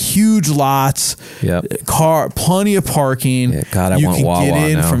they have huge lots. Yep. Plenty of parking. Yeah, God, I you want can Wawa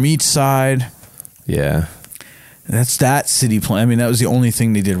get in now. from each side. Yeah. That's that city plan. I mean, that was the only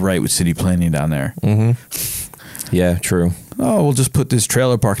thing they did right with city planning down there. Yeah, true. Oh, we'll just put this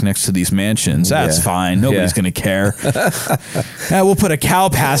trailer park next to these mansions. That's Yeah. fine. Nobody's Yeah. going to care. Yeah, we'll put a cow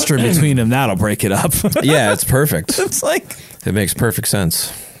pasture in between them. That'll break it up. Yeah, it's perfect. It's like It makes perfect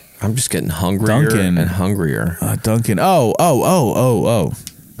sense. I'm just getting hungrier Dunkin'. and hungrier. Duncan. Oh.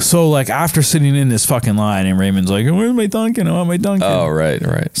 So like after sitting in this fucking line, and Raymond's like, "Where's my Dunkin'? I want my Dunkin'." Oh, right.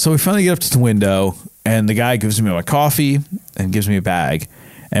 So we finally get up to the window, and the guy gives me my coffee and gives me a bag.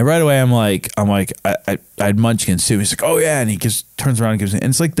 And right away, I'm like, I had munchkins too. He's like, "Oh yeah," and he turns around and gives me, and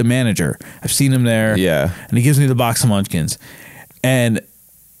it's like the manager. I've seen him there. Yeah. And he gives me the box of munchkins, and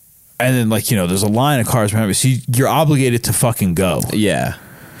then like there's a line of cars behind me, so you're obligated to fucking go. Yeah.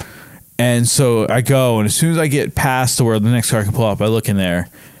 And so I go, and as soon as I get past to where the next car can pull up, I look in there,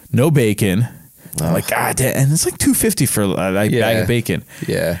 no bacon. I'm like, God damn, and it's like $2.50 for a bag of bacon.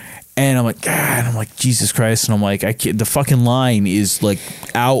 Yeah. And I'm like, God, and I'm like, Jesus Christ. And I'm like, I can't, the fucking line is like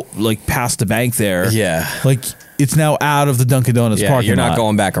out, like past the bank there. Yeah. Like it's now out of the Dunkin' Donuts Yeah, parking you're not lot.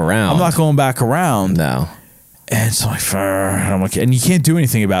 going back around. I'm not going back around. No. And so I'm like, and you can't do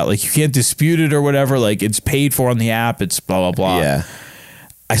anything about it. Like you can't dispute it or whatever. Like it's paid for on the app. It's blah, blah, blah. Yeah.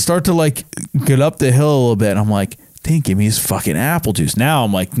 I start to like get up the hill a little bit. And I'm like, they didn't give me his fucking apple juice. Now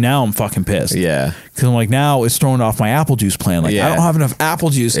I'm fucking pissed. Yeah. Because I'm like, now it's throwing off my apple juice plan. Like, Yeah. I don't have enough apple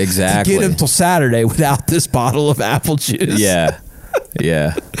juice Exactly. to get until Saturday without this bottle of apple juice. Yeah.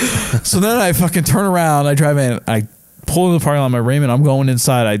 Yeah. So then I fucking turn around. I drive in. I pull in the parking lot. I'm like, Raymond, I'm going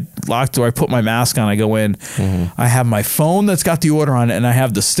inside. I lock the door. I put my mask on. I go in. I have my phone that's got the order on it, and I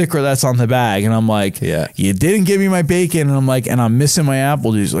have the sticker that's on the bag. And I'm like, Yeah. you didn't give me my bacon. And I'm like, and I'm missing my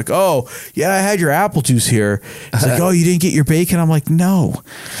apple juice. Like, oh, yeah, I had your apple juice here. He's like, oh, you didn't get your bacon? I'm like, no.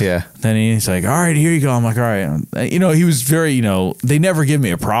 Yeah. Then he's like, all right, here you go. I'm like, all right. He was very, they never give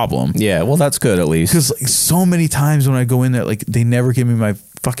me a problem. Yeah. Well, that's good at least. Because like, so many times when I go in there, like they never give me my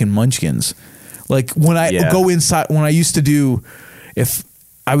fucking munchkins. Like when I go inside, when I used to do, if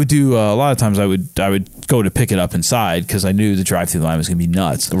I would do a lot of times, I would go to pick it up inside because I knew the drive-through line was gonna be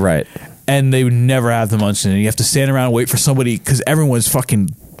nuts. Right. And they would never have the munchkins. And you have to stand around and wait for somebody because everyone's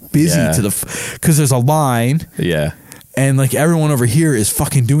fucking busy Yeah. because there's a line. Yeah. And like everyone over here is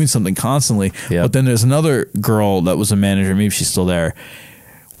fucking doing something constantly. Yep. But then there's another girl that was a manager. Maybe she's still there.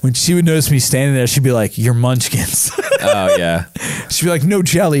 When she would notice me standing there, she'd be like, "Your munchkins." Oh, yeah. She'd be like, "No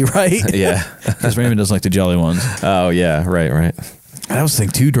jelly, right?" Yeah. Because Raymond doesn't like the jelly ones. Oh, yeah. Right. That was the thing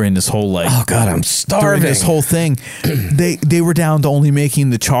too during this whole like. Oh, God, I'm During starving. this whole thing, they were down to only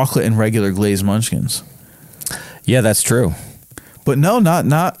making the chocolate and regular glazed munchkins. Yeah, that's true. But no,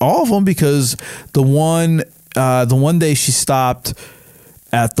 not all of them, because the one day she stopped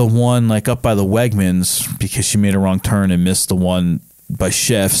at the one like up by the Wegmans because she made a wrong turn and missed the one by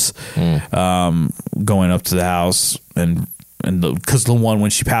Shifts going up to the house, and because the one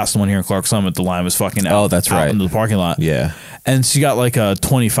when she passed the one here in Clark Summit, the line was fucking out. Oh, that's out right. into the parking lot. Yeah. And she got like a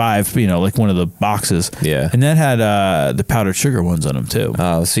 25, like one of the boxes. Yeah. And that had the powdered sugar ones on them too.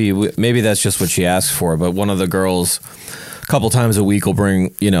 Oh, see, maybe that's just what she asked for, but one of the girls a couple times a week will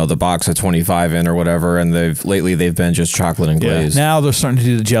bring, the box of 25 in or whatever, and lately they've been just chocolate and glazed. Now they're starting to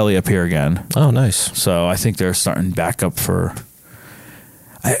do the jelly up here again. Oh, nice. So I think they're starting back up for.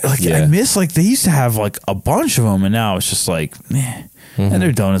 I Yeah. miss like they used to have like a bunch of them, and now it's just like, meh. And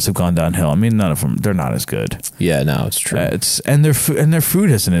their donuts have gone downhill. I mean, none of them, they're not as good. Yeah, no, it's true. And their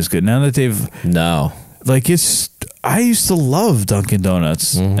food isn't as good now that they've No. like it's. I used to love Dunkin'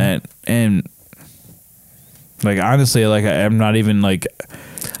 Donuts, and like honestly, like I'm not even like.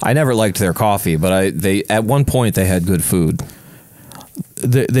 I never liked their coffee, but they at one point they had good food.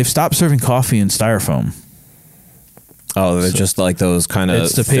 They've stopped serving coffee in styrofoam. Oh, they're just like those kind of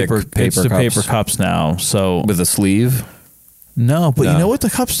It's the paper cups paper cups now. So with a sleeve. no, but No. you know what? The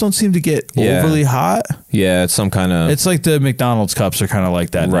cups don't seem to get Yeah. overly hot. Yeah, it's some kind of. It's like the McDonald's cups are kind of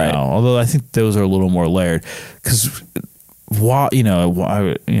like that Right. now. Although I think those are a little more layered. Because Wawa,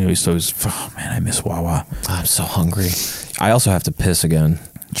 oh man, I miss Wawa. I'm so hungry. I also have to piss again.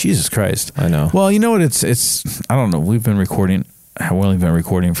 Jesus Christ. I know. Well, you know what? It's I don't know. We've only been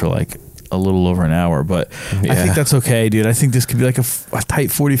recording for like a little over an hour, but I Yeah. think that's okay, dude. I think this could be like a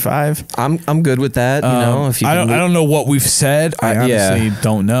tight 45. I'm good with that. If you I can don't know what we've said. I Yeah. honestly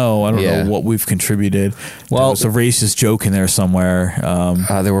don't know. I don't Yeah. know what we've contributed. Well- There was a racist joke in there somewhere.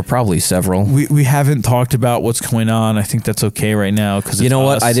 there were probably several. We haven't talked about what's going on. I think that's okay right now because You know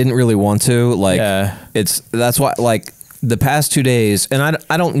what? I didn't really want to. Like, Yeah. that's why. Like the past 2 days, and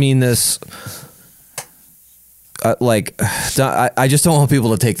I don't mean this. I just don't want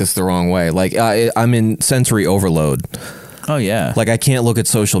people to take this the wrong way. Like I'm in sensory overload. Oh yeah. Like I can't look at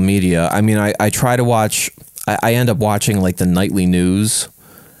social media. I mean, I try to watch. I end up watching like the nightly news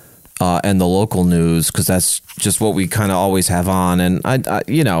and the local news because that's just what we kind of always have on. And I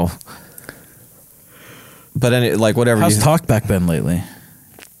you know, but like whatever. How's talkback been lately?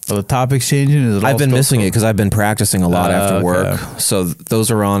 Are the topics changing? Is it I've all been still missing for- it because I've been practicing a lot after work. okay. So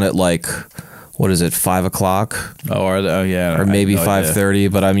those are on at like, what is it, 5 o'clock Oh, are they? Oh, yeah. or maybe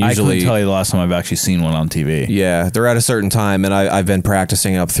 5:30? But I'm I usually couldn't tell you the last time I've actually seen one on TV. yeah, they're at a certain time, and I've been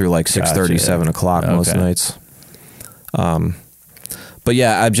practicing up through like 6:30, Gotcha. 7 o'clock most Okay. nights. But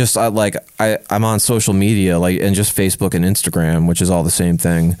yeah, I'm on social media like and just Facebook and Instagram, which is all the same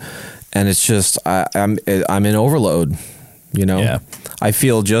thing, and it's just I'm in overload. You know, Yeah. I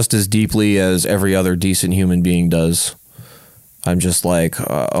feel just as deeply as every other decent human being does. I'm just like,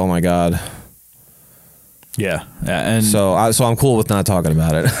 oh my god. Yeah. And So I'm cool with not talking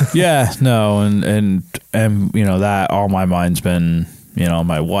about it. yeah, no, and you know that all my mind's been, you know,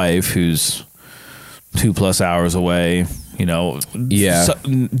 my wife who's 2+ hours away, you know, Yeah.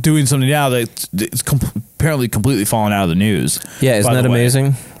 doing something now that it's apparently completely fallen out of the news. Yeah, isn't by that the way.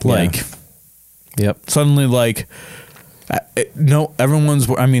 amazing? Like Yep. suddenly, like. No, everyone's.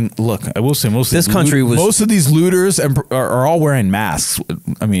 I mean, look. I will say most. This of these country was- most of these looters are all wearing masks.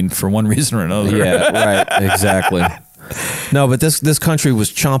 I mean, for one reason or another. Yeah, right. Exactly. No, but this country was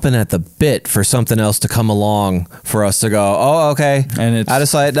chomping at the bit for something else to come along for us to go, oh, okay. And it's- out of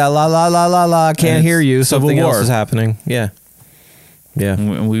sight, la la la la la la, can't it's hear you. Civil Something else War. is happening. Yeah. Yeah.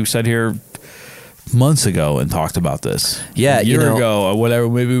 And we sat here months ago and talked about this. Yeah, a year you know- ago or whatever.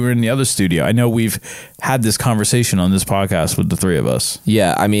 Maybe we were in the other studio. I know we've had this conversation on this podcast with the three of us.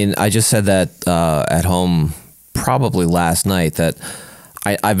 Yeah, I mean, I just said that at home probably last night that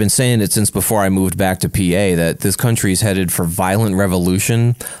I've been saying it since before I moved back to PA that this country's headed for violent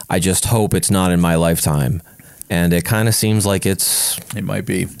revolution. I just hope it's not in my lifetime. And it kind of seems like it's It might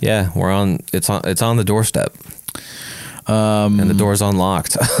be. yeah, it's on the doorstep. And the door's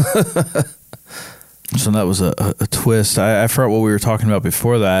unlocked. So that was a twist. I forgot what we were talking about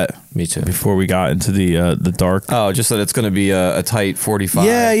before that. Me too. Before we got into the dark. Oh, just that it's going to be a tight 45.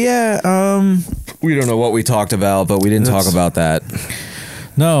 Yeah. We don't know what we talked about, but we didn't talk That's- about that.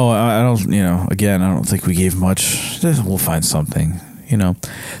 No, I don't. You know, again, I don't think we gave much. We'll find something. You know,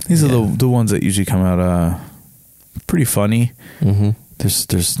 these are the ones that usually come out pretty funny. Mm-hmm.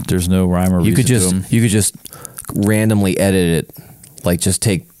 There's no rhyme or reason to You could just randomly edit it, like just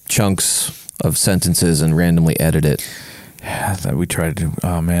take chunks of sentences and randomly edit it. Yeah, that we tried to do.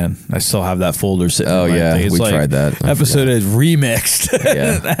 Oh man, I still have that folder sitting. Oh, in my yeah, thing. It's we like, tried that. I episode is remixed.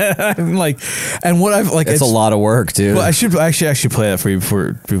 Yeah. I'm like, and what I've like, It's a lot of work, dude. Well, I should play that for you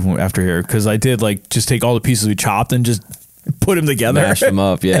before after here because I did like just take all the pieces we chopped and just put them together, Mash them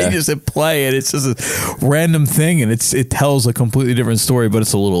up, yeah. And you just hit play, and it's just a random thing, and it tells a completely different story, but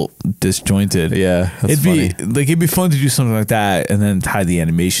it's a little disjointed. Yeah, that's it'd be fun to do something like that, and then tie the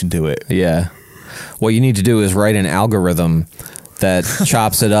animation to it. Yeah. What you need to do is write an algorithm that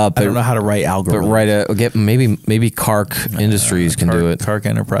chops it up. I don't know how to write But algorithms. maybe Kark Industries can do it. Kark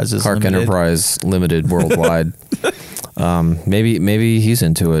Enterprises. Kark Limited. Enterprise Limited worldwide. Maybe he's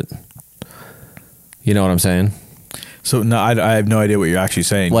into it. You know what I'm saying? So no, I have no idea what you're actually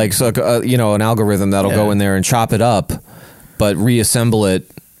saying. Like so, an algorithm that'll go Yeah. in there and chop it up, but reassemble it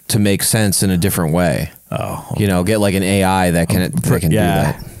to make sense in a different way. oh, Get like an AI that can do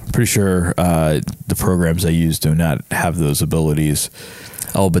that. Pretty sure the programs I use do not have those abilities.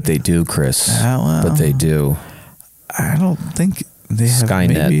 Oh, but they do, Chris. well. But they do. I don't think they have.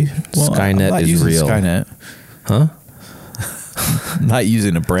 Skynet. Maybe, Skynet I'm not is using real. Skynet. Huh? I'm not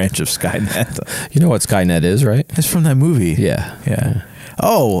using a branch of Skynet. You know what Skynet is, right? It's from that movie. Yeah. Yeah.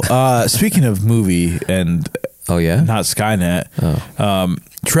 Oh, speaking of movie and Oh, yeah? not Skynet, Oh.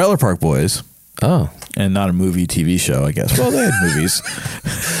 Trailer Park Boys, Oh. and not a movie TV show, I guess. Well, they had movies.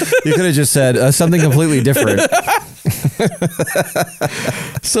 You could have just said something completely different.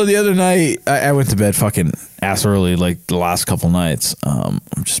 So the other night, I went to bed fucking ass early, like the last couple nights. I've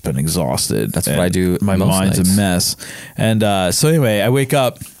just been exhausted. That's what And I do My most mind's nights. a mess. And so anyway, I wake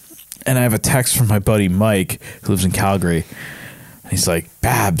up and I have a text from my buddy Mike, who lives in Calgary. He's like,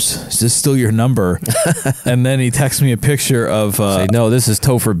 Babs, is this still your number? And then he texts me a picture of Say, no, this is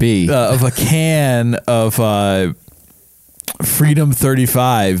Topher B. of a can of Freedom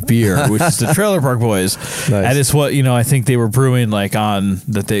 35 beer, which is the Trailer Park Boys. Nice. And it's what, I think they were brewing like on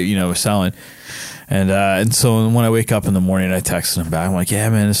that they, were selling. And so when I wake up in the morning, I texted him back. I'm like, yeah,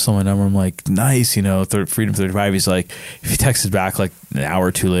 man, this is still my number. I'm like, nice, Freedom 35. He's like, if he texted back like an hour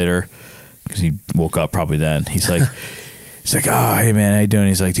or two later, because he woke up probably then, he's like, He's like, oh, hey man, how you doing?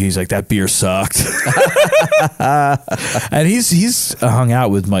 He's like, that beer sucked. And he's hung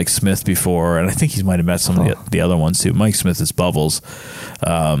out with Mike Smith before, and I think he might have met some of the other ones too. Mike Smith is Bubbles.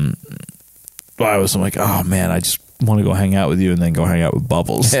 I'm like, oh man, I just want to go hang out with you and then go hang out with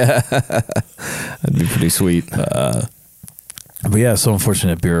Bubbles. That'd be pretty sweet. But yeah, so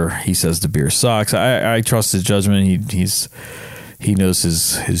unfortunate beer. He says the beer sucks. I trust his judgment. He knows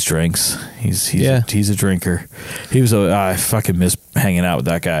his drinks. He's a drinker. I fucking miss hanging out with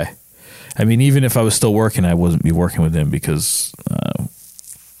that guy. I mean, even if I was still working, I wouldn't be working with him because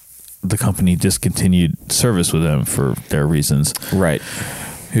the company discontinued service with him for their reasons. Right.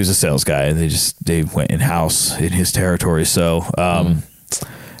 He was a sales guy, and they went in house in his territory. So,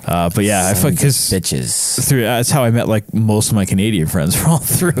 but yeah, I fuck because bitches. That's how I met like most of my Canadian friends. Were all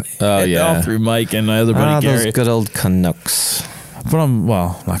through. All through Mike and my other buddy Gary. Those good old Canucks. But I'm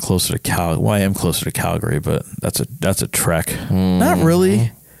not closer to Calgary. Well, I am closer to Calgary, but that's a trek. Not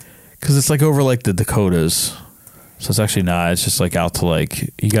really, because it's like over like the Dakotas. So it's actually not. It's just like out to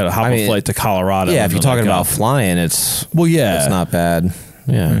like you got to hop a flight to Colorado. Yeah, if you're talking about flying, it's not bad.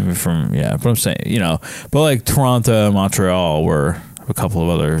 Yeah, but I'm saying but like Toronto and Montreal were a couple of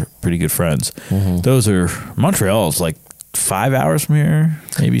other pretty good friends. Those are Montreal's like 5 hours from here,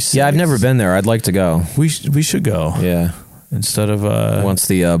 maybe 6. Yeah, I've never been there. I'd like to go. We should go. Yeah. Instead of once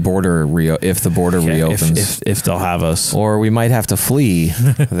the border if the border reopens, if they'll have us, or we might have to flee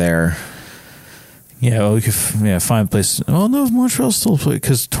there. Yeah, well, we could find a place. Oh no, Montreal's still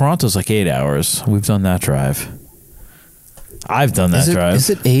because Toronto's like 8 hours. We've done that drive. I've done that drive. Is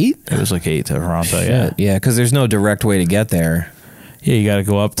it 8? It was like 8 to Toronto. Shit. Yeah, because there's no direct way to get there. Yeah, you got to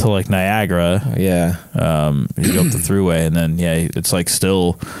go up to like Niagara. Yeah, you go up the thruway, and then it's like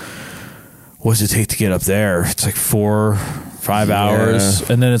still. What does it take to get up there? It's like 4-5 hours,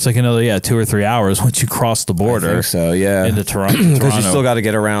 and then it's like another 2 or 3 hours once you cross the border. I think so, yeah, into Toronto because you still got to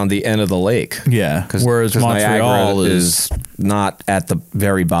get around the end of the lake. Yeah, whereas Montreal is not at the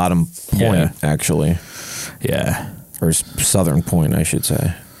very bottom point, actually. Yeah, or southern point, I should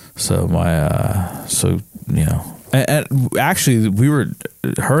say. So and actually,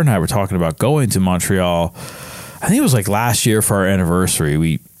 her and I were talking about going to Montreal. I think it was like last year for our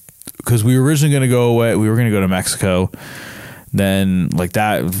anniversary. Because we were originally going to go away, we were going to go to Mexico. Then, like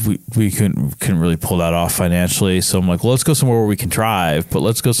that, we couldn't really pull that off financially. So I'm like, well, let's go somewhere where we can drive, but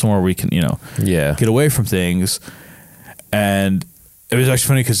let's go somewhere where we can, get away from things. And it was actually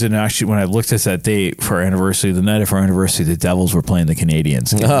funny because then when I looked at that date for our anniversary, the night of our anniversary, the Devils were playing the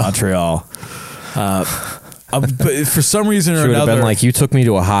Canadiens in Montreal. But for some reason or another, another, been like, you took me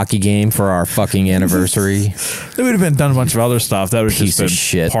to a hockey game for our fucking anniversary. They would have been done a bunch of other stuff. That would have just been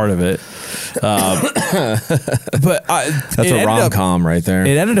shit. Part of it. But that's a rom-com right there.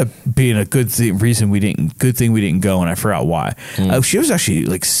 It ended up being a good thing. We didn't go, and I forgot why. She was actually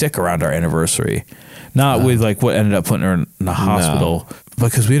like sick around our anniversary, not with like what ended up putting her in the hospital,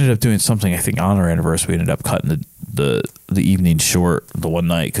 because we ended up doing something. I think on our anniversary, we ended up cutting the evening short the one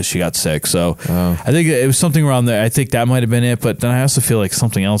night because she got sick. So I think it was something around there. I think that might have been it. But then I also feel like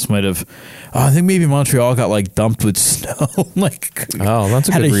something else might have. I think maybe Montreal got like dumped with snow. That's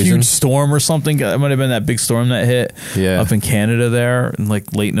a had good reason. Huge storm or something. That might have been that big storm that hit up in Canada there in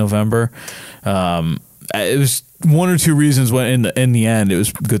like late November. It was one or two reasons when in the end it was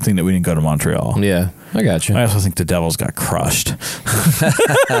a good thing that we didn't go to Montreal. Yeah, I got you. I also think the Devils got crushed.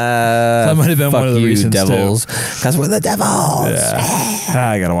 That might have been one of the reasons, Devils, because we're the Devils. Yeah.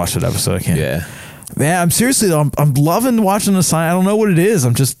 I gotta watch that episode. I can't. Yeah, man. I'm seriously. I'm loving watching the sign. I don't know what it is.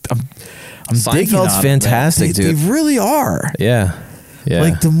 I'm Seinfeld's fantastic, dude. They really are. Yeah.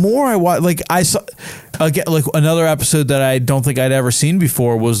 Like the more I watch, like I saw again, like another episode that I don't think I'd ever seen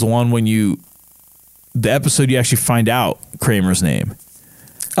before was the one when the episode you actually find out Kramer's name.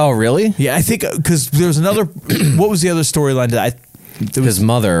 Oh, really? Yeah, I think because there's another. What was the other storyline that his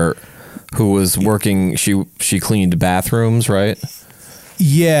mother, who was working, she cleaned bathrooms, right?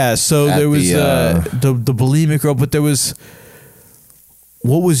 Yeah. So there was the bulimic girl, but there was.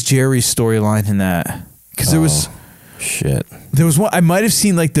 What was Jerry's storyline in that? Because there was shit. There was one I might have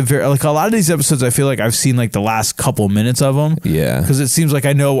seen like a lot of these episodes. I feel like I've seen like the last couple minutes of them. Yeah, because it seems like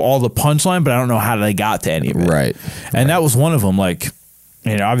I know all the punchline, but I don't know how they got to any of it. Right, and that was one of them. Like,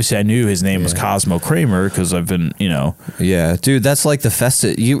 obviously I knew his name was Cosmo Kramer because I've been, Yeah, dude, that's like the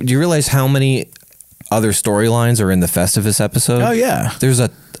Festivus. Do you realize how many other storylines are in the Festivus episode? Oh yeah, there's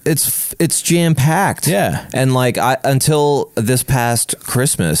a it's jam packed. Yeah. And like until this past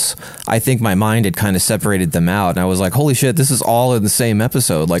Christmas, I think my mind had kind of separated them out, and I was like, holy shit, this is all in the same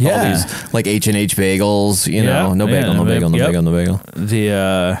episode. Like all these like H&H bagels, you know, no bagel.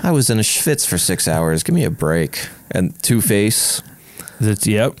 I was in a schwitz for 6 hours. Give me a break. And Two-Face.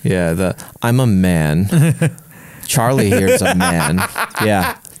 Yeah, I'm a man. Charlie here's a man.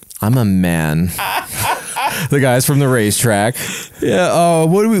 Yeah, I'm a man. The guys from the racetrack. Yeah.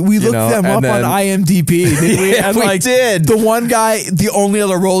 What do we looked them up on IMDb? Did we? Yeah, we did. The one guy, the only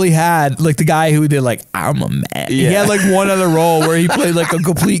other role he had, like the guy who did like I'm a man. Yeah. He had like one other role where he played like a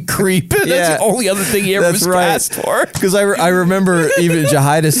complete creep. And that's the only other thing he ever was cast for. Because I remember even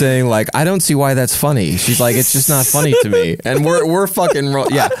Jahida saying like, I don't see why that's funny. She's like, it's just not funny to me. And we're fucking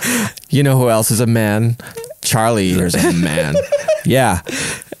yeah. You know who else is a man? Charlie here's a man. Yeah.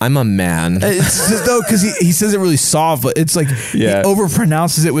 I'm a man. It's just, though, because he says it really soft, but it's like he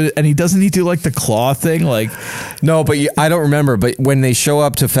overpronounces it with, and he doesn't need to do like the claw thing. Like, no, but I don't remember. But when they show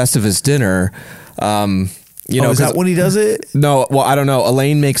up to Festivus dinner, you know, is that when he does it? No, well, I don't know.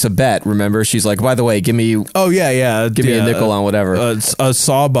 Elaine makes a bet. Remember, she's like, by the way, give me. Oh yeah, give me a nickel on whatever. A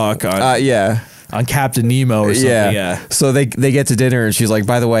sawbuck on. On Captain Nemo or something, yeah. So they get to dinner and she's like,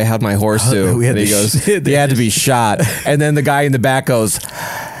 by the way, how'd my horse do? And he goes, he had to be shot. And then the guy in the back goes,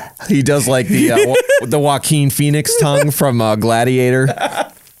 he does like the Joaquin Phoenix tongue from Gladiator.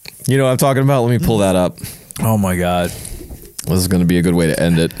 You know what I'm talking about? Let me pull that up. Oh my God. This is going to be a good way to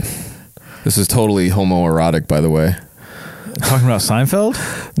end it. This is totally homoerotic, by the way. Talking about Seinfeld?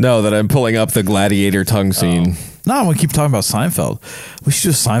 No, that I'm pulling up the Gladiator tongue scene. No, I want to keep talking about Seinfeld. We should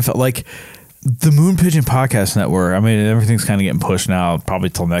do Seinfeld. Like, the Moon Pigeon Podcast Network, I mean, everything's kind of getting pushed now, probably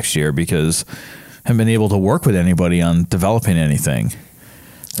till next year, because I haven't been able to work with anybody on developing anything.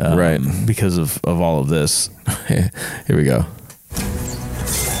 Right. Because of all of this. Here we go.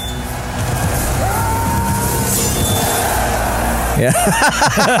 Yeah.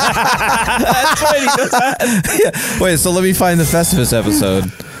 That's right. He does that. Yeah. Wait, so let me find the Festivus episode.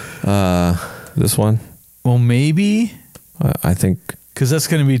 This one? Well, maybe. I think. Because that's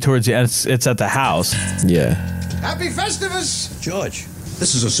going to be towards the end. It's at the house. Yeah. Happy Festivus! George,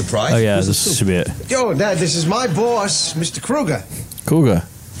 this is a surprise. Oh, yeah, this should be it. Yo, Dad, this is my boss, Mr. Kruger. Cougar.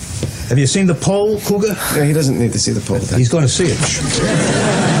 Have you seen the poll, Cougar? Yeah, he doesn't need to see the poll. He's going to see it.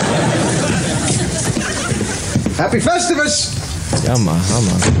 Happy Festivus! Yumma.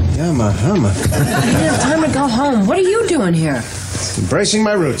 You have time to go home. What are you doing here? Embracing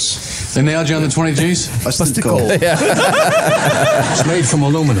my roots. They nailed you on the 20 Gs? Busted coal. Yeah. It's made from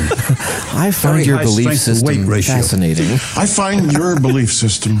aluminum. I find your belief system fascinating. I find your belief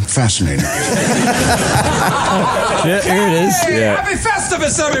system fascinating. Yeah, here it is. Hey, Yeah. Happy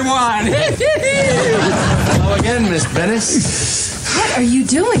Festivus, everyone! Hello again, Miss Bennis. What are you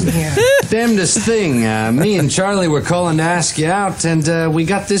doing here? Damnedest thing. Me and Charlie were calling to ask you out, and we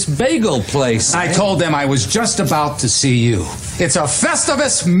got this bagel place. I told them I was just about to see you. It's a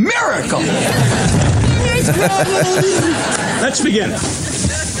Festivus miracle! Let's begin.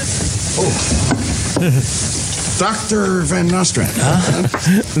 Dr. Van Nostrand.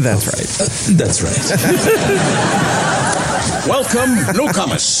 That's right. That's right. Welcome,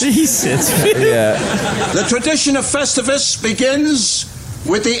 newcomers. He sits. Yeah. The tradition of Festivus begins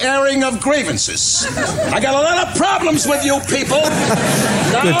with the airing of grievances. I got a lot of problems with you people.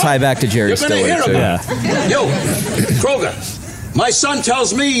 Good tie back to Jerry you're gonna Stiller, hear too. about it. You, Kroger, my son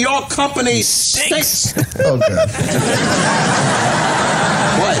tells me your company stinks. Okay.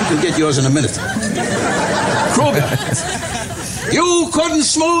 Why? You'll get yours in a minute. Kruger, you couldn't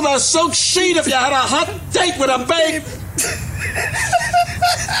smooth a silk sheet if you had a hot date with a babe.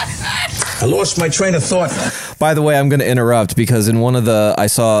 I lost my train of thought. By the way, I'm going to interrupt because in one of I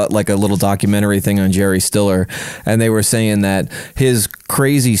saw like a little documentary thing on Jerry Stiller, and they were saying that his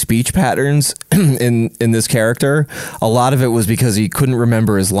crazy speech patterns in this character, a lot of it was because he couldn't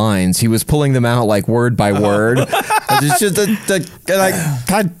remember his lines. He was pulling them out like word by word. It's just that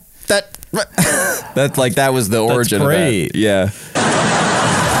like that was the origin of that. Yeah.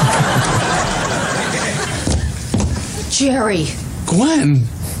 Jerry. Gwen,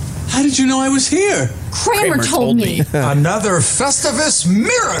 how did you know I was here? Kramer told me. Another Festivus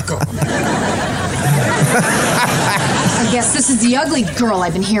miracle! I guess this is the ugly girl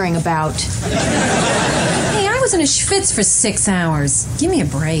I've been hearing about. Hey, I was in a schwitz for 6 hours. Give me a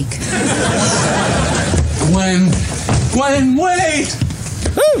break. Gwen, wait!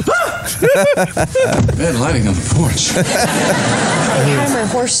 Bad lighting on the porch. How did my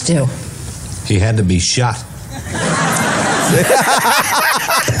horse do? He had to be shot.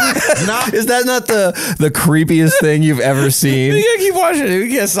 Is that not the creepiest thing you've ever seen? You gotta keep watching it. You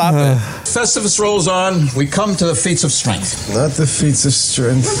can't stop it. Festivus rolls on. We come to the feats of strength. Not the feats of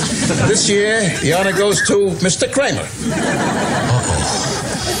strength. This year, the honor goes to Mr. Kramer.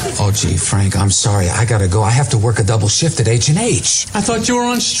 Oh, gee, Frank, I'm sorry. I gotta go. I have to work a double shift at H&H. I thought you were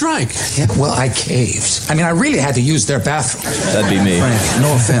on strike. Yeah, well, I caved. I mean, I really had to use their bathroom. That'd be me. Frank,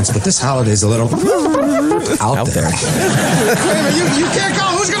 no offense, but this holiday's a little out there. Kramer, you can't go.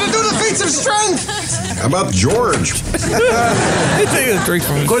 Who's going to do the feats of strength? How about George? Take a drink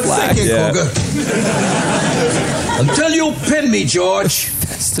from his Good flag. thinking, Cougar. Until you pin me, George,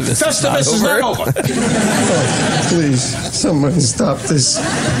 Festivus is not over. Please, someone stop this.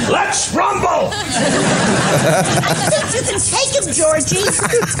 Let's rumble! You can take him, Georgie.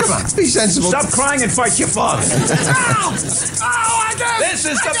 Come on, be sensible. Stop crying and fight your father. Ow! This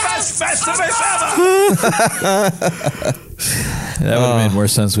is the best Festivus ever! That would have made more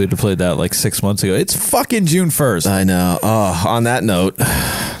sense. We'd have played that like 6 months ago. It's fucking June 1st. I know. Oh, on that note,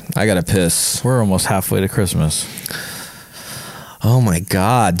 I gotta piss. We're almost halfway to Christmas. Oh my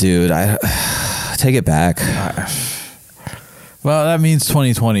god, dude! I take it back. Well, that means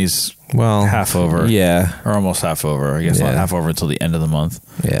 2020's half over. Yeah, or almost half over. I guess not half over until the end of the month.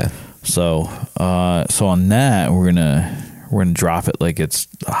 Yeah. So, so on that, we're gonna drop it like it's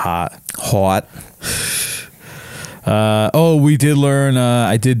hot. We did learn.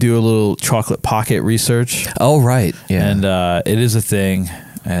 I did do a little chocolate pocket research. Oh, right. Yeah. And it is a thing.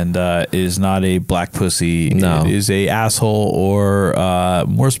 And it is not a black pussy. No. It is a asshole, or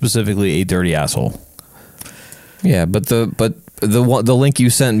more specifically, a dirty asshole. Yeah, but the link you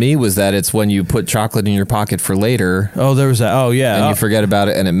sent me was that it's when you put chocolate in your pocket for later. Oh, there was that. Oh, yeah. And you forget about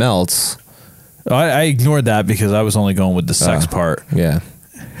it and it melts. I ignored that because I was only going with the sex part. Yeah.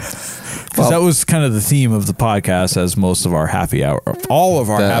 Because that was kind of the theme of the podcast, as most of our happy hour, all of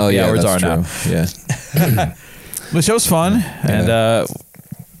our happy hours are now. Yeah. The show's fun, and I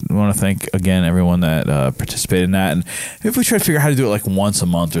want to thank again everyone that participated in that. And if we try to figure out how to do it like once a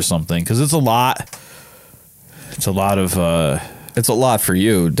month or something, because it's a lot. It's a lot of. It's a lot for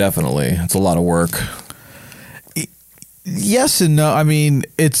you, definitely. It's a lot of work. Yes and no. I mean,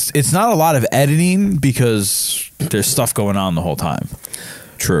 it's not a lot of editing because there's stuff going on the whole time.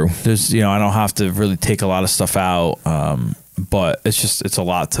 True. There's, I don't have to really take a lot of stuff out, but it's a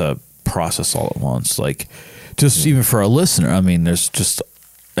lot to process all at once. Like, just even for a listener, I mean, there's just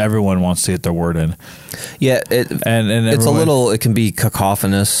everyone wants to get their word in. Yeah, and it's a little. It can be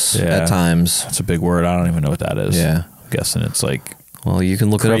cacophonous at times. It's a big word. I don't even know what that is. Yeah, I'm guessing it's like. Well, you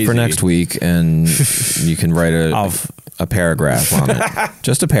can look it up for next week, and you can write a paragraph on it.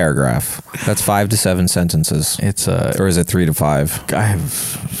 Just a paragraph. That's 5 to 7 sentences. It's or is it 3 to 5? I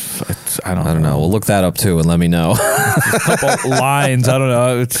don't know. We'll look that up too, and let me know. A couple lines. I don't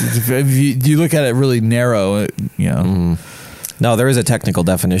know. If you look at it really narrow, No, there is a technical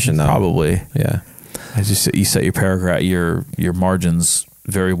definition though. Probably. Yeah. As you set your paragraph, your margins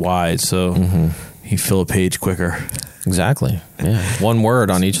very wide, so you fill a page quicker. Exactly. Yeah. One word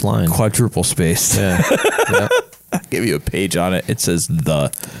on each line. Quadruple spaced. Yeah. Yep. I'll give you a page on it. It says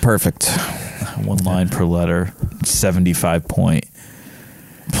the. Perfect. One line per letter. 75 point.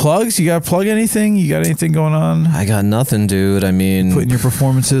 Plugs? You got to plug anything? You got anything going on? I got nothing, dude. I mean, putting your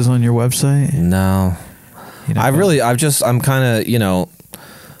performances on your website? No. I'm kind of,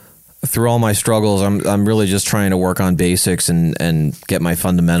 through all my struggles, I'm really just trying to work on basics and get my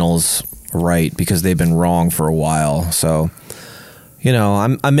fundamentals right, because they've been wrong for a while. So,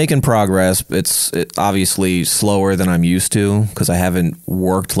 I'm making progress. It's obviously slower than I'm used to, because I haven't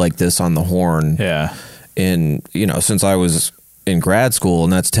worked like this on the horn. Yeah. Since I was in grad school,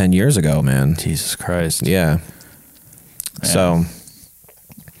 and that's 10 years ago, man. Jesus Christ. Yeah. So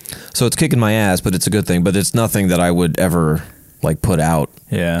it's kicking my ass, but it's a good thing. But it's nothing that I would ever put out.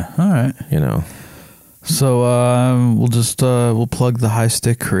 Yeah. All right. So we'll plug the High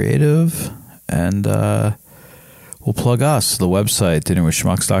Stick Creative, and we'll plug us, the website,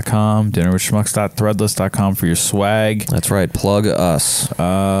 dinnerwithschmucks.com, dinnerwithschmucks.threadless.com for your swag. That's right. Plug us.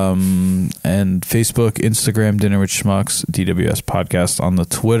 And Facebook, Instagram, Dinner with Schmucks, DWS Podcast on the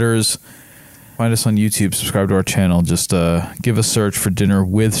Twitters. Find us on YouTube. Subscribe to our channel. Just give a search for Dinner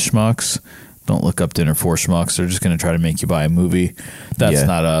with Schmucks. Don't look up Dinner for Schmucks. They're just going to try to make you buy a movie. That's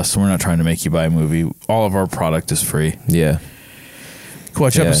not us. We're not trying to make you buy a movie. All of our product is free. Yeah.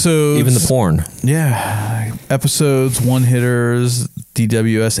 Watch episodes. Even the porn. Yeah. Episodes, one-hitters,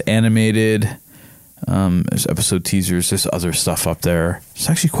 DWS animated. There's episode teasers. There's other stuff up there.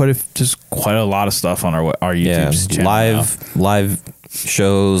 There's actually quite a lot of stuff on our YouTube channel. Live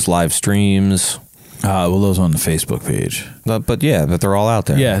shows, live streams. Well, those on the Facebook page. But they're all out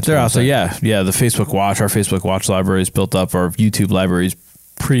there. Yeah, they're out there. Yeah. The Facebook Watch, our Facebook Watch library is built up. Our YouTube library is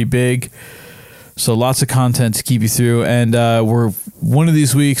pretty big. So lots of content to keep you through. And one of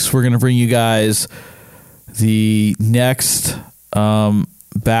these weeks, we're going to bring you guys the next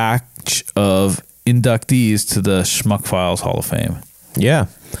batch of inductees to the Schmuck Files Hall of Fame. Yeah.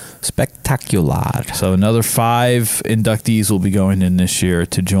 Spectacular. So another 5 inductees will be going in this year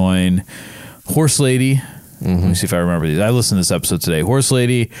to join Horse Lady. Let me see if I remember these. I listened to this episode today. Horse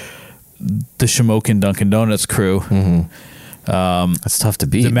Lady, the Shamokin Dunkin' Donuts crew. That's tough to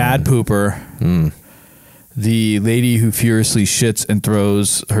beat. The Mad Pooper. The lady who furiously shits and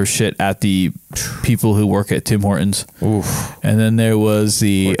throws her shit at the people who work at Tim Hortons. Oof. And then there was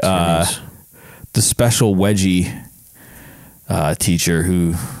the special wedgie teacher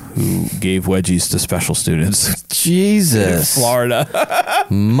who gave wedgies to special students. Jesus. In Florida.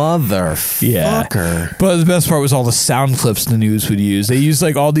 Motherfucker. Yeah. But the best part was all the sound clips the news would use. They used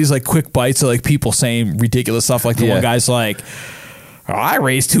like all these like quick bites of like people saying ridiculous stuff. Like the one guy's like, oh, I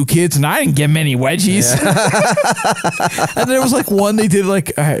raised 2 kids and I didn't get many wedgies. Yeah. And there was like one they did like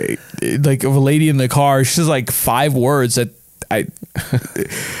of a lady in the car. She says like 5 words that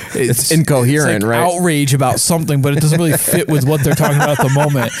it's incoherent, it's like right? Outrage about something, but it doesn't really fit with what they're talking about at the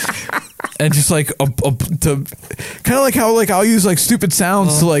moment. And just like to kind of like how like I'll use like stupid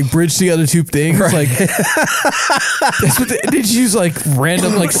sounds to like bridge together 2 things. Right. Like that's what they just use like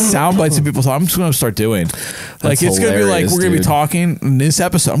random like sound bites of people. So I'm just gonna start doing. Like That's it's gonna be like we're gonna be dude. talking in this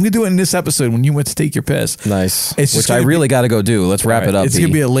episode. I'm gonna do it in this episode when you went to take your piss. Nice. It's just Which I really got to go do. Let's wrap it up. It's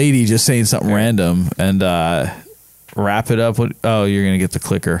gonna be a lady just saying something random and wrap it up. Oh, you're gonna get the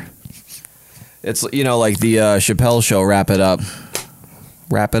clicker. It's like the Chappelle Show. Wrap it up.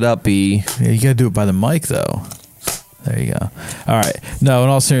 Wrap it up, B. Yeah, you gotta do it by the mic though. There you go. All right. No, in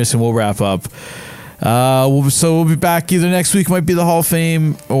all seriousness, we'll wrap up. So we'll be back either next week, might be the Hall of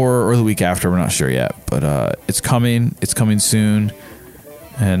Fame, or the week after. We're not sure yet, but it's coming. It's coming soon,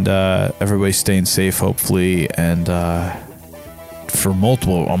 and everybody's staying safe, hopefully, and on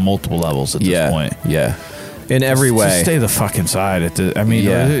multiple levels at this point. Yeah. In every way. Just stay the fuck inside.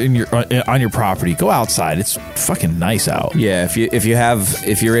 On your property. Go outside. It's fucking nice out. Yeah,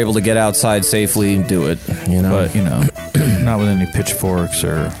 if you're able to get outside safely, do it. But not with any pitchforks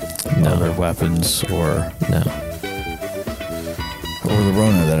or other weapons or the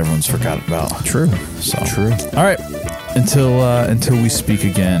Rona that everyone's forgot about. True. True. All right. Until we speak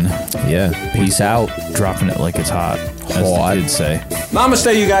again. Yeah. Peace out. Dropping it like it's hot. As the kids say.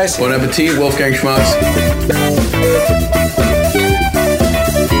 Namaste, you guys. Bon appetit, Wolfgang Schmucks.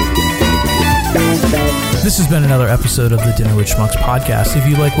 This has been another episode of the Dinner with Schmucks podcast. If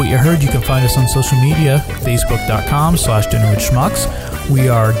you like what you heard, you can find us on social media, facebook.com/Dinner with Schmucks. We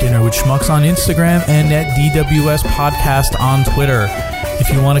are Dinner with Schmucks on Instagram and at DWS Podcast on Twitter. If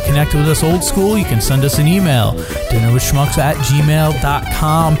you want to connect with us old school, you can send us an email,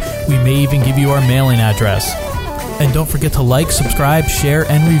 dinnerwithschmucks@gmail.com. We may even give you our mailing address. And don't forget to like, subscribe, share,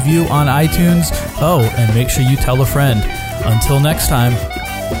 and review on iTunes. Oh, and make sure you tell a friend. Until next time.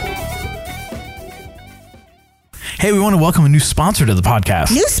 Hey, we want to welcome a new sponsor to the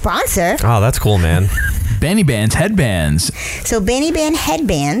podcast. New sponsor? Oh, that's cool, man. Banny Bands headbands. So Banny Band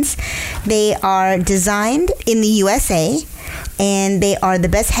headbands, they are designed in the USA, and they are the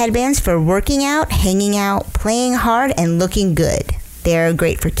best headbands for working out, hanging out, playing hard, and looking good. They're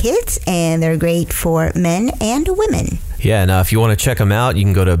great for kids, and they're great for men and women. Yeah, now if you want to check them out, you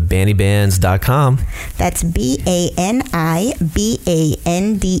can go to bannybands.com. That's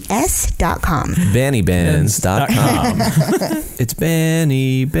BANIBANDS.com. Bannybands.com. It's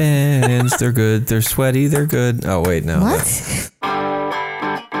Banny Bands. They're good. They're sweaty. They're good. Oh, wait, no. What?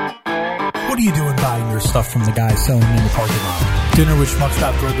 What are you doing buying your stuff from the guy selling in the parking lot?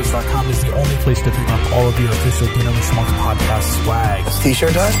 DinnerWithSchmucks.threadless.com is the only place to pick up all of your official Dinner with Schmucks podcast swag.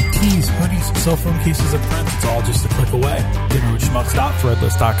 T-shirt done? Tees, hoodies, cell phone cases, and prints. It's all just a click away.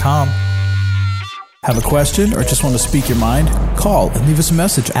 DinnerWithSchmucks.threadless.com. Have a question or just want to speak your mind? Call and leave us a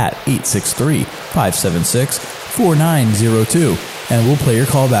message at 863-576-4902, and we'll play your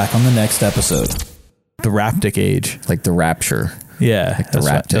call back on the next episode. The Raptic Age. Like the Rapture. Yeah, Like the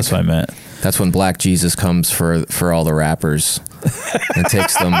that's what I meant. That's when Black Jesus comes for all the rappers and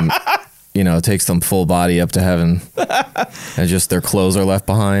takes them, takes them full body up to heaven, and just their clothes are left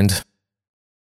behind.